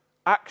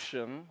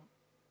action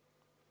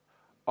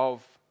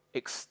of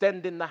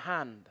extending the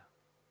hand.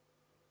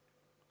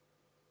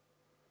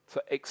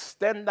 To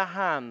extend the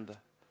hand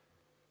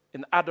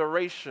in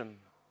adoration,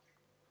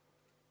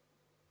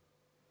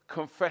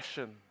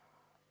 confession,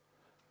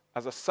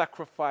 as a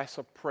sacrifice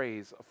of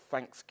praise, of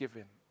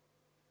thanksgiving.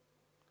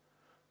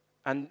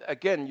 And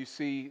again, you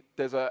see,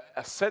 there's a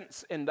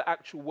sense in the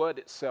actual word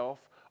itself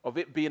of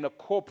it being a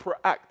corporate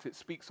act. It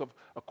speaks of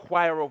a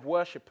choir of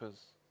worshippers.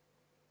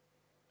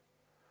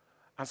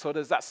 And so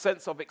there's that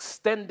sense of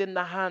extending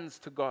the hands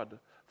to God,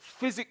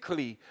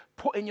 physically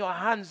putting your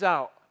hands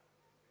out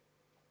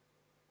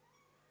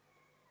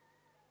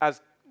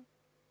as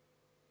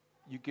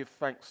you give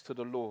thanks to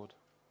the Lord.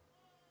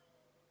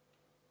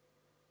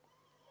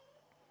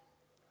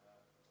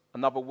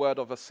 Another word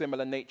of a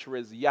similar nature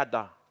is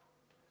yada,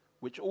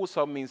 which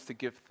also means to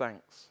give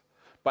thanks.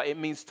 But it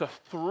means to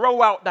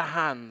throw out the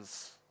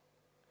hands.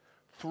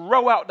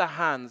 Throw out the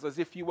hands as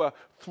if you were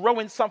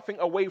throwing something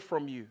away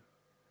from you.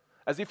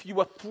 As if you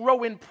were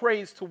throwing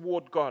praise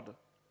toward God.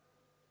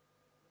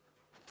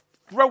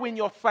 Throwing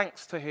your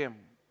thanks to Him.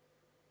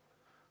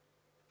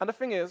 And the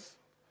thing is,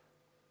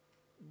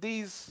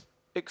 these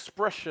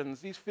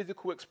expressions, these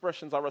physical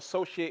expressions are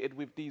associated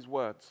with these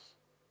words.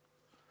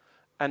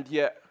 And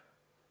yet,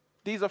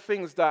 these are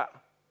things that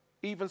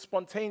even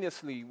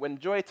spontaneously, when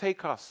joy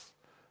takes us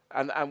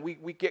and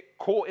we get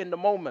caught in the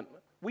moment,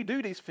 we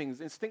do these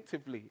things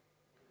instinctively.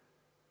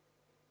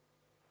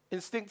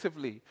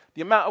 Instinctively.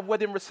 The amount of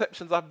wedding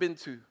receptions I've been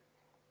to,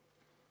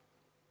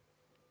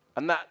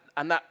 and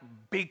that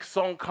big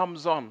song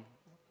comes on,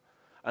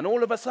 and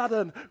all of a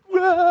sudden,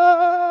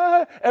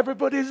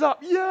 everybody's up,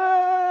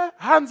 yeah,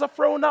 hands are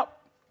thrown up.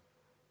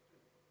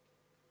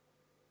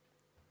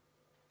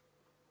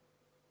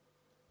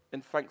 In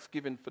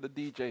thanksgiving for the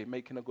DJ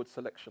making a good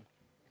selection.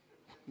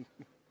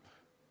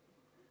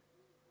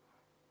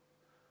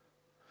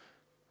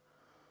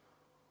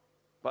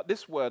 But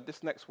this word,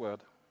 this next word,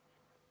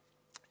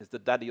 is the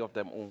daddy of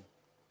them all.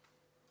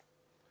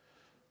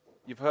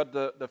 You've heard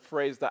the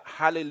phrase that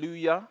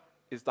hallelujah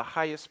is the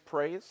highest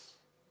praise.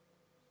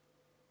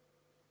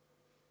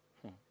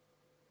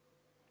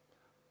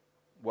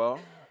 Well,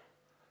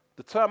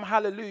 the term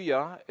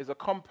hallelujah is a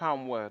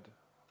compound word.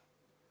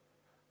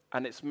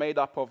 And it's made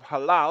up of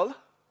halal,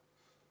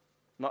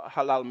 not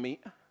halal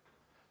meat,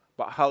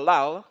 but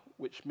halal,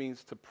 which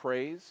means to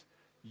praise,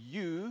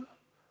 you,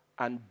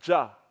 and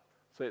jah.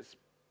 So it's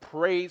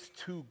praise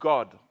to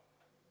God.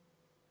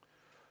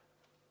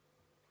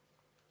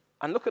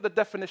 And look at the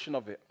definition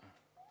of it.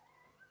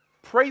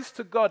 Praise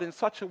to God in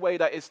such a way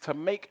that is to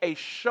make a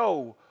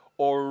show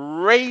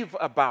or rave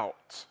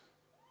about,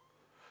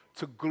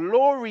 to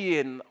glory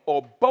in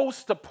or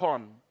boast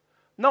upon.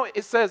 No,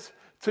 it says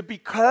to be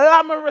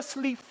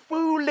clamorously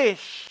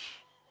foolish.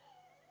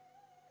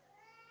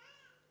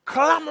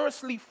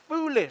 Clamorously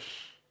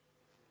foolish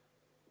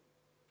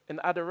in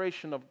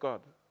adoration of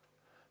God.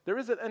 There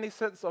isn't any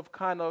sense of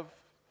kind of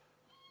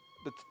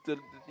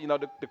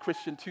the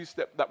Christian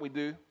two-step that we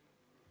do.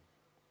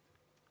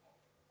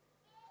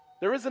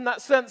 There isn't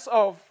that sense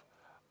of,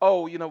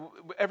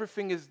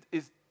 everything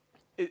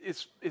is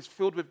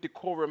filled with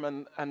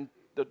decorum and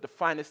the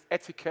finest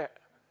etiquette.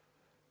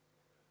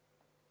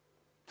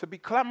 To be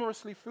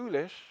clamorously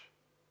foolish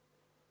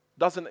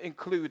doesn't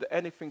include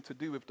anything to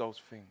do with those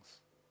things.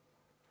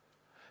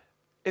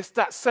 It's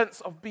that sense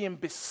of being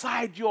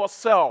beside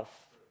yourself.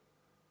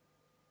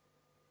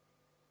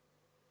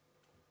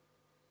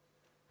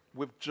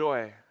 with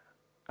joy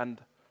and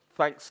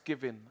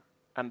thanksgiving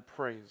and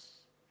praise.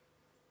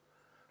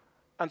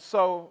 And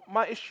so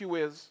my issue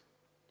is,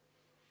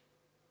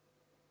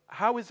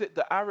 how is it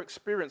that our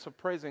experience of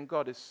praising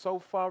God is so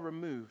far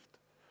removed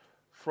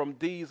from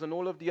these and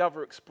all of the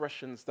other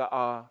expressions that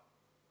are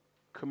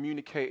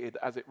communicated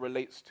as it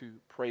relates to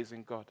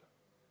praising God?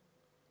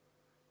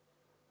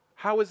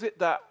 How is it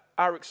that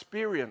our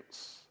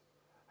experience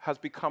has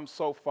become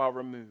so far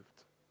removed?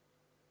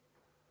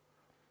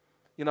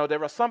 You know,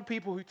 there are some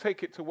people who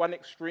take it to one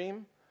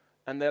extreme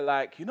and they're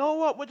like, you know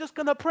what, we're just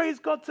going to praise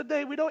God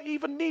today. We don't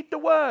even need the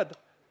word.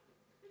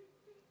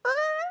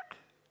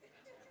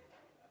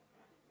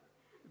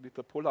 You need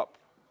to pull up.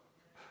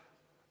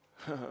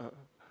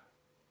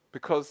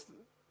 Because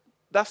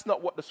that's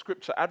not what the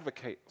scripture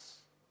advocates.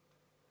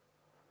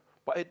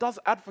 But it does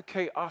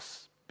advocate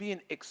us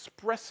being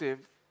expressive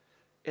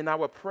in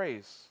our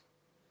praise.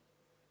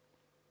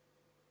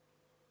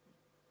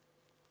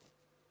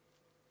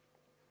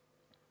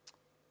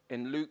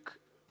 In Luke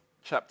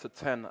chapter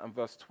 10 and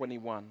verse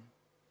 21,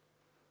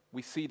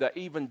 we see that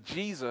even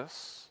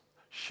Jesus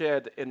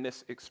shared in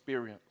this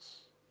experience.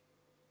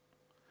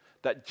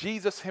 That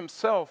Jesus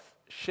himself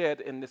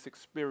shared in this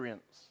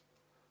experience.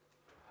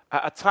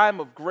 At a time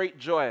of great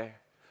joy,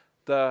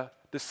 the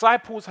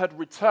disciples had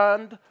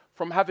returned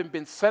from having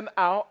been sent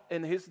out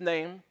in his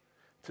name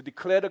to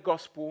declare the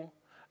gospel,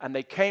 and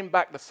they came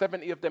back, the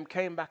 70 of them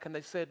came back and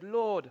they said,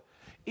 Lord,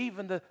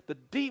 even the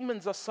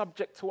demons are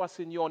subject to us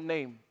in your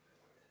name.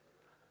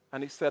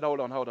 And he said, hold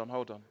on.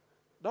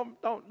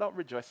 Don't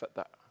rejoice at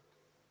that.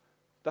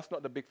 That's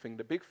not the big thing.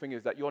 The big thing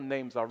is that your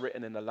names are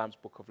written in the Lamb's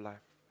Book of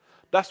Life.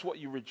 That's what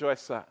you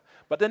rejoice at.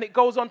 But then it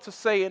goes on to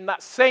say, in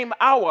that same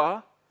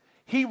hour,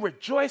 he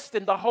rejoiced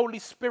in the Holy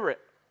Spirit.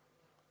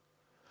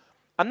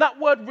 And that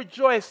word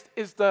rejoiced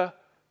is the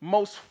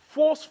most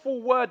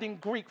forceful word in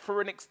Greek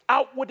for an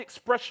outward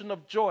expression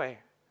of joy.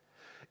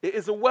 It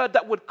is a word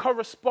that would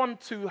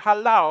correspond to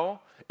halal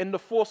in the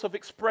force of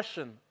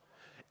expression.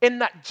 In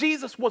that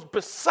Jesus was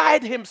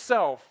beside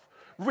himself,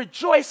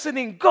 rejoicing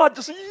in God,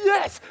 just,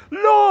 yes,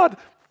 Lord,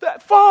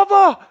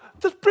 Father,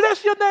 just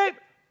bless your name.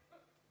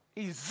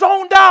 He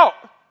zoned out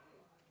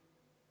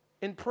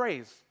in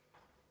praise.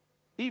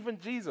 Even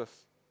Jesus.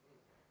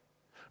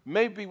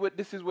 Maybe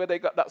this is where they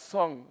got that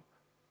song,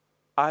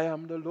 I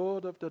am the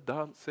Lord of the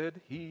dance, said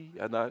he.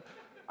 And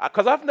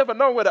because I've never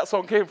known where that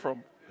song came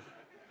from.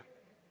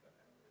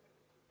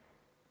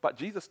 But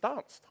Jesus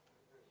danced.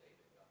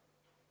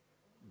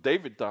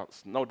 David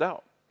danced, no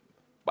doubt.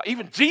 But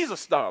even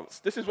Jesus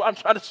danced. This is what I'm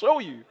trying to show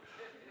you.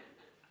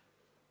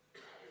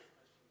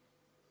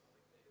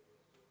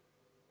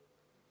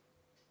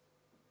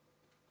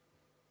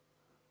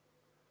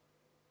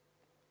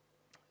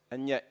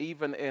 And yet,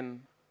 even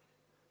in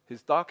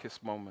his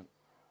darkest moment,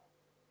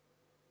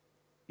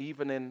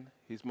 even in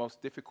his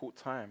most difficult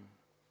time,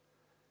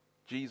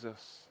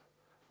 Jesus,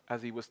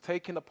 as he was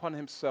taking upon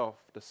himself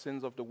the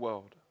sins of the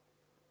world,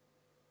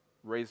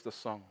 raised a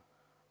song.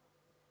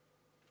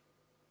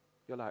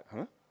 You're like,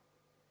 huh?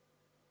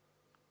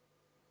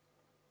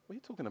 What are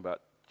you talking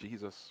about?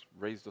 Jesus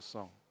raised a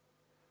song.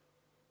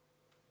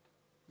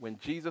 When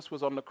Jesus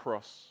was on the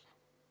cross,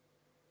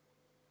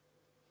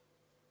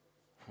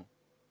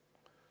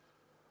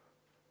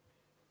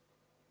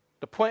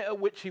 the point at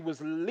which he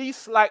was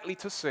least likely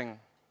to sing,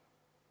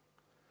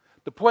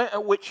 the point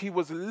at which he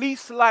was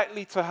least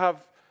likely to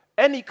have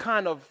any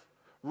kind of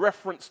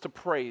reference to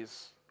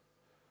praise,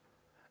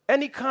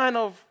 any kind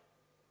of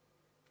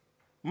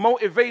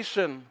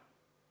motivation,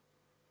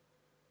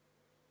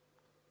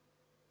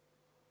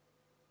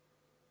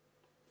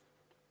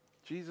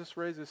 Jesus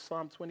raises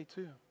Psalm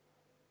 22.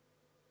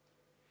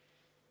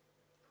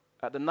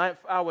 At the 9th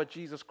hour,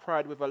 Jesus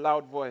cried with a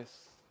loud voice,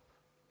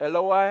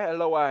 Eloi,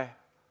 Eloi,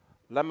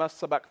 lama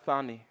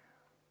sabachthani.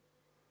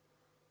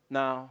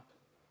 Now,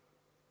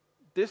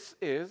 this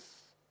is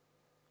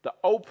the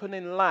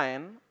opening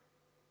line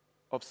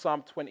of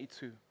Psalm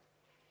 22.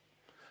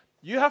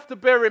 You have to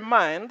bear in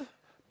mind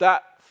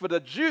that for the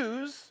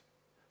Jews,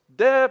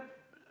 their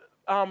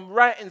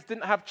writings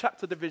didn't have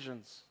chapter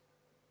divisions.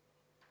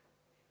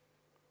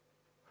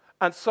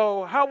 And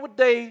so how would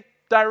they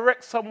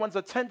direct someone's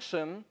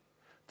attention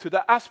to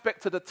the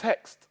aspect of the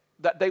text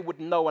that they would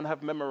know and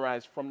have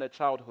memorized from their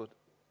childhood?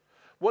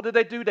 What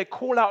do? They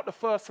call out the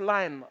first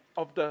line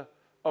of the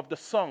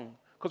song.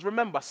 Because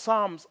remember,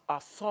 psalms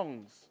are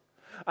songs.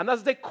 And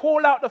as they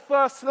call out the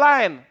first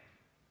line,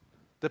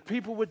 the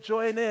people would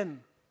join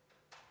in.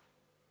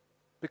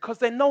 Because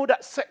they know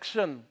that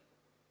section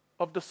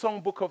of the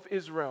songbook of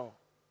Israel.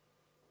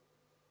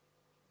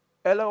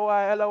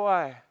 Eloi,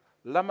 Eloi,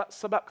 lama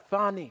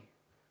sabachthani.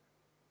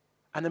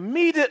 And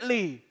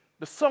immediately,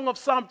 the song of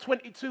Psalm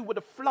 22 would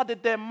have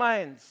flooded their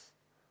minds.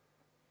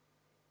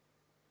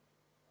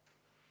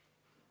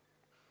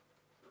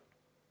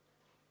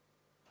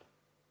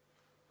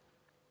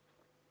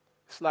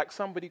 It's like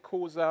somebody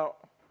calls out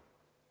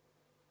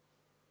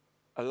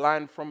a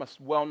line from a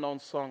well-known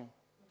song.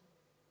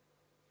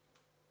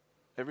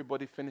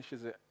 Everybody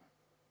finishes it.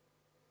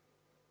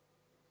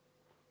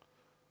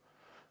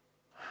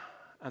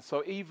 And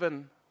so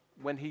even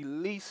when he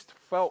least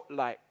felt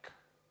like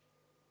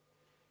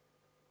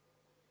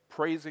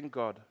praising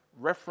God,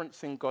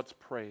 referencing God's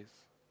praise,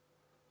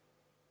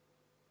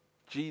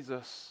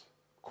 Jesus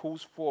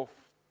calls forth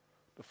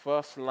the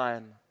first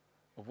line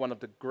of one of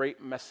the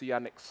great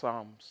messianic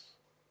psalms.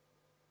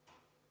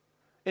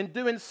 In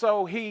doing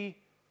so, he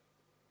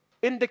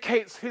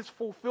indicates his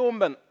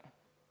fulfillment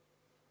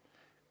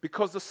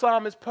because the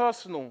psalm is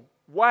personal.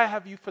 Why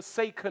have you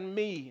forsaken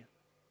me?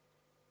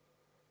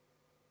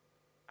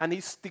 And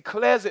he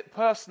declares it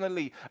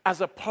personally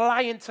as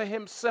applying to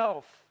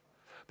himself,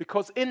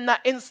 because in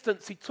that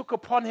instance he took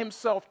upon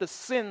himself the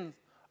sin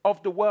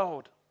of the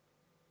world.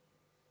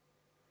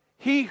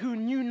 He who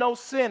knew no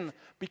sin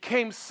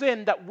became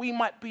sin that we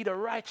might be the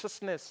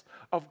righteousness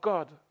of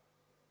God.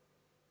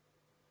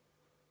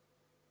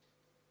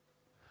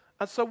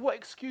 And so what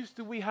excuse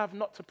do we have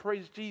not to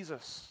praise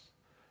Jesus,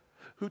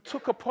 who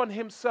took upon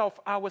himself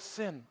our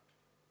sin?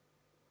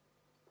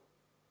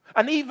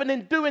 And even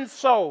in doing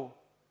so,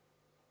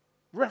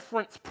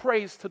 reference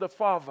praise to the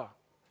Father.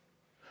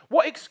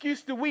 What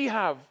excuse do we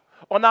have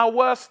on our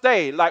worst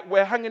day, like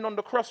we're hanging on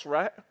the cross,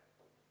 right?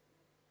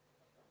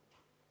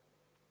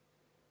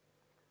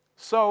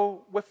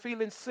 So we're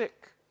feeling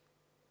sick.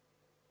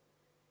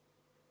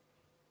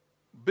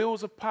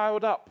 Bills have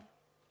piled up.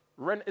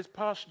 Rent is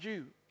past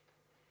due.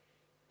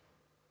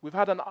 We've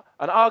had an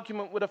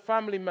argument with a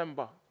family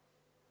member.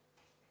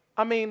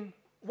 I mean,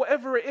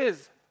 whatever it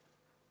is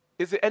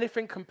it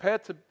anything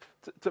compared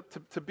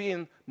to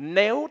being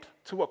nailed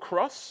to a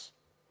cross?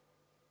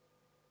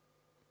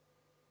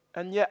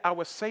 And yet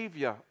our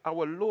Savior,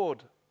 our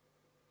Lord,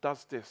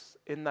 does this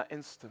in that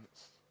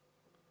instance.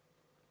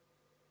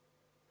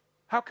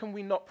 How can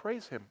we not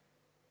praise him?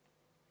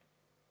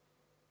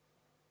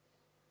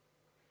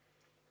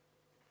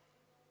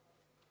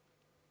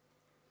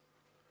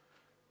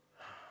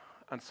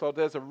 And so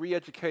there's a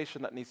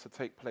re-education that needs to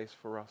take place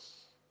for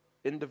us,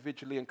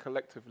 individually and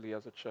collectively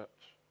as a church.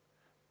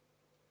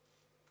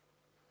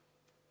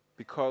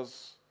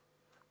 Because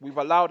we've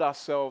allowed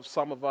ourselves,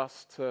 some of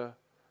us, to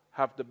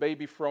have the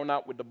baby thrown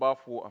out with the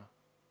bathwater.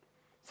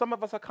 Some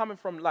of us are coming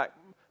from, like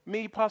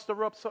me, Pastor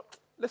Rob. So,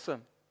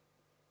 listen,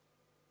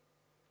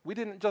 we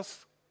didn't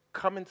just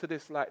come into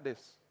this like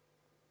this.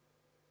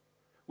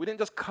 We didn't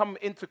just come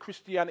into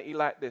Christianity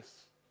like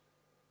this.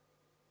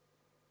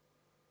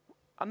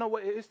 I know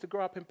what it is to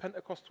grow up in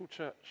Pentecostal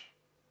church.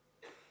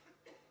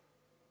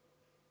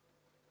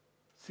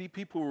 See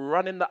people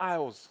running the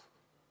aisles.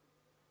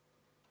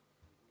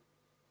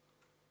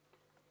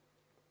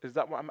 Is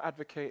that what I'm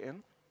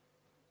advocating?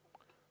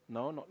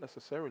 No, not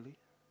necessarily.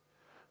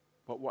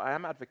 But what I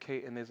am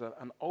advocating is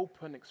an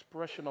open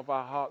expression of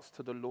our hearts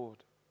to the Lord.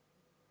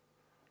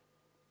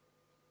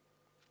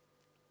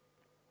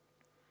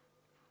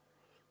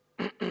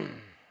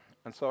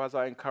 And so as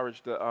I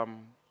encourage the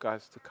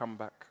guys to come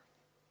back,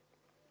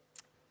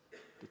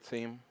 the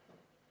team.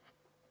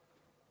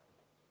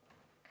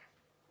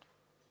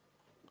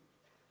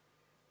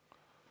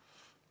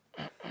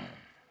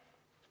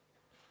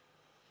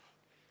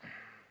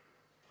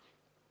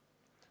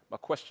 My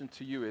question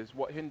to you is,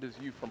 what hinders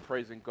you from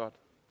praising God?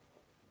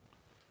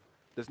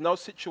 There's no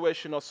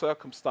situation or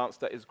circumstance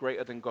that is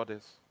greater than God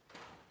is.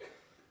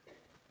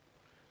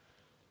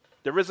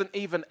 There isn't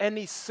even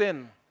any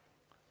sin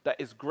that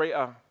is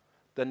greater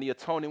than the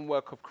atoning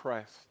work of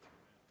Christ.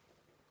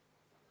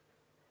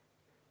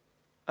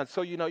 And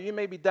so, you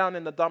may be down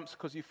in the dumps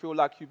because you feel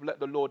like you've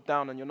let the Lord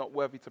down and you're not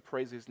worthy to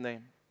praise his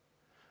name.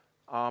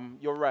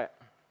 You're right.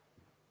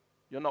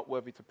 You're not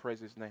worthy to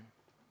praise his name.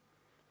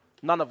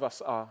 None of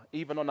us are,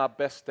 even on our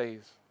best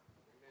days.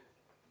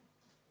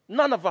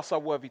 None of us are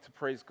worthy to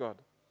praise God.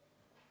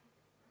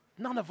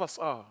 None of us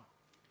are.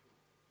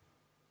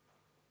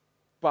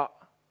 But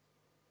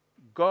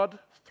God,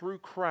 through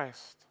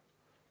Christ,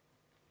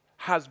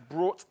 has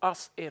brought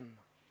us into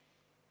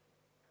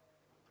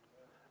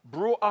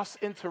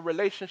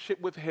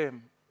relationship with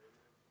him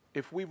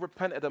if we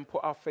repented and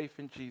put our faith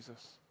in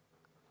Jesus.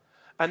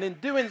 And in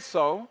doing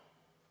so,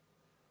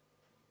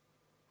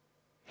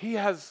 he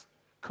has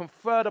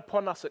conferred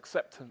upon us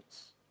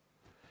acceptance.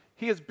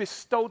 He has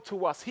bestowed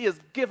to us, he has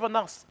given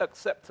us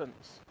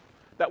acceptance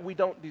that we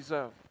don't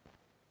deserve.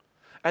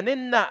 And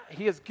in that,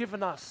 he has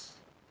given us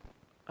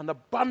an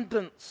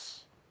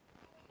abundance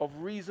of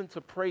reason to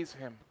praise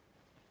him.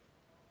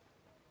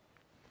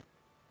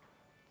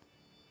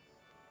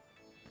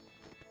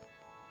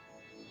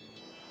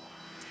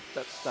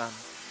 Let's stand.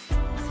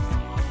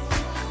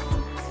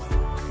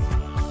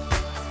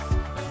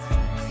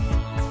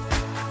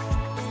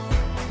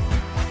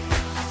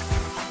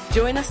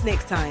 Join us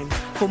next time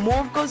for more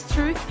of God's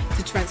truth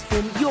to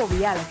transform your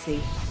reality.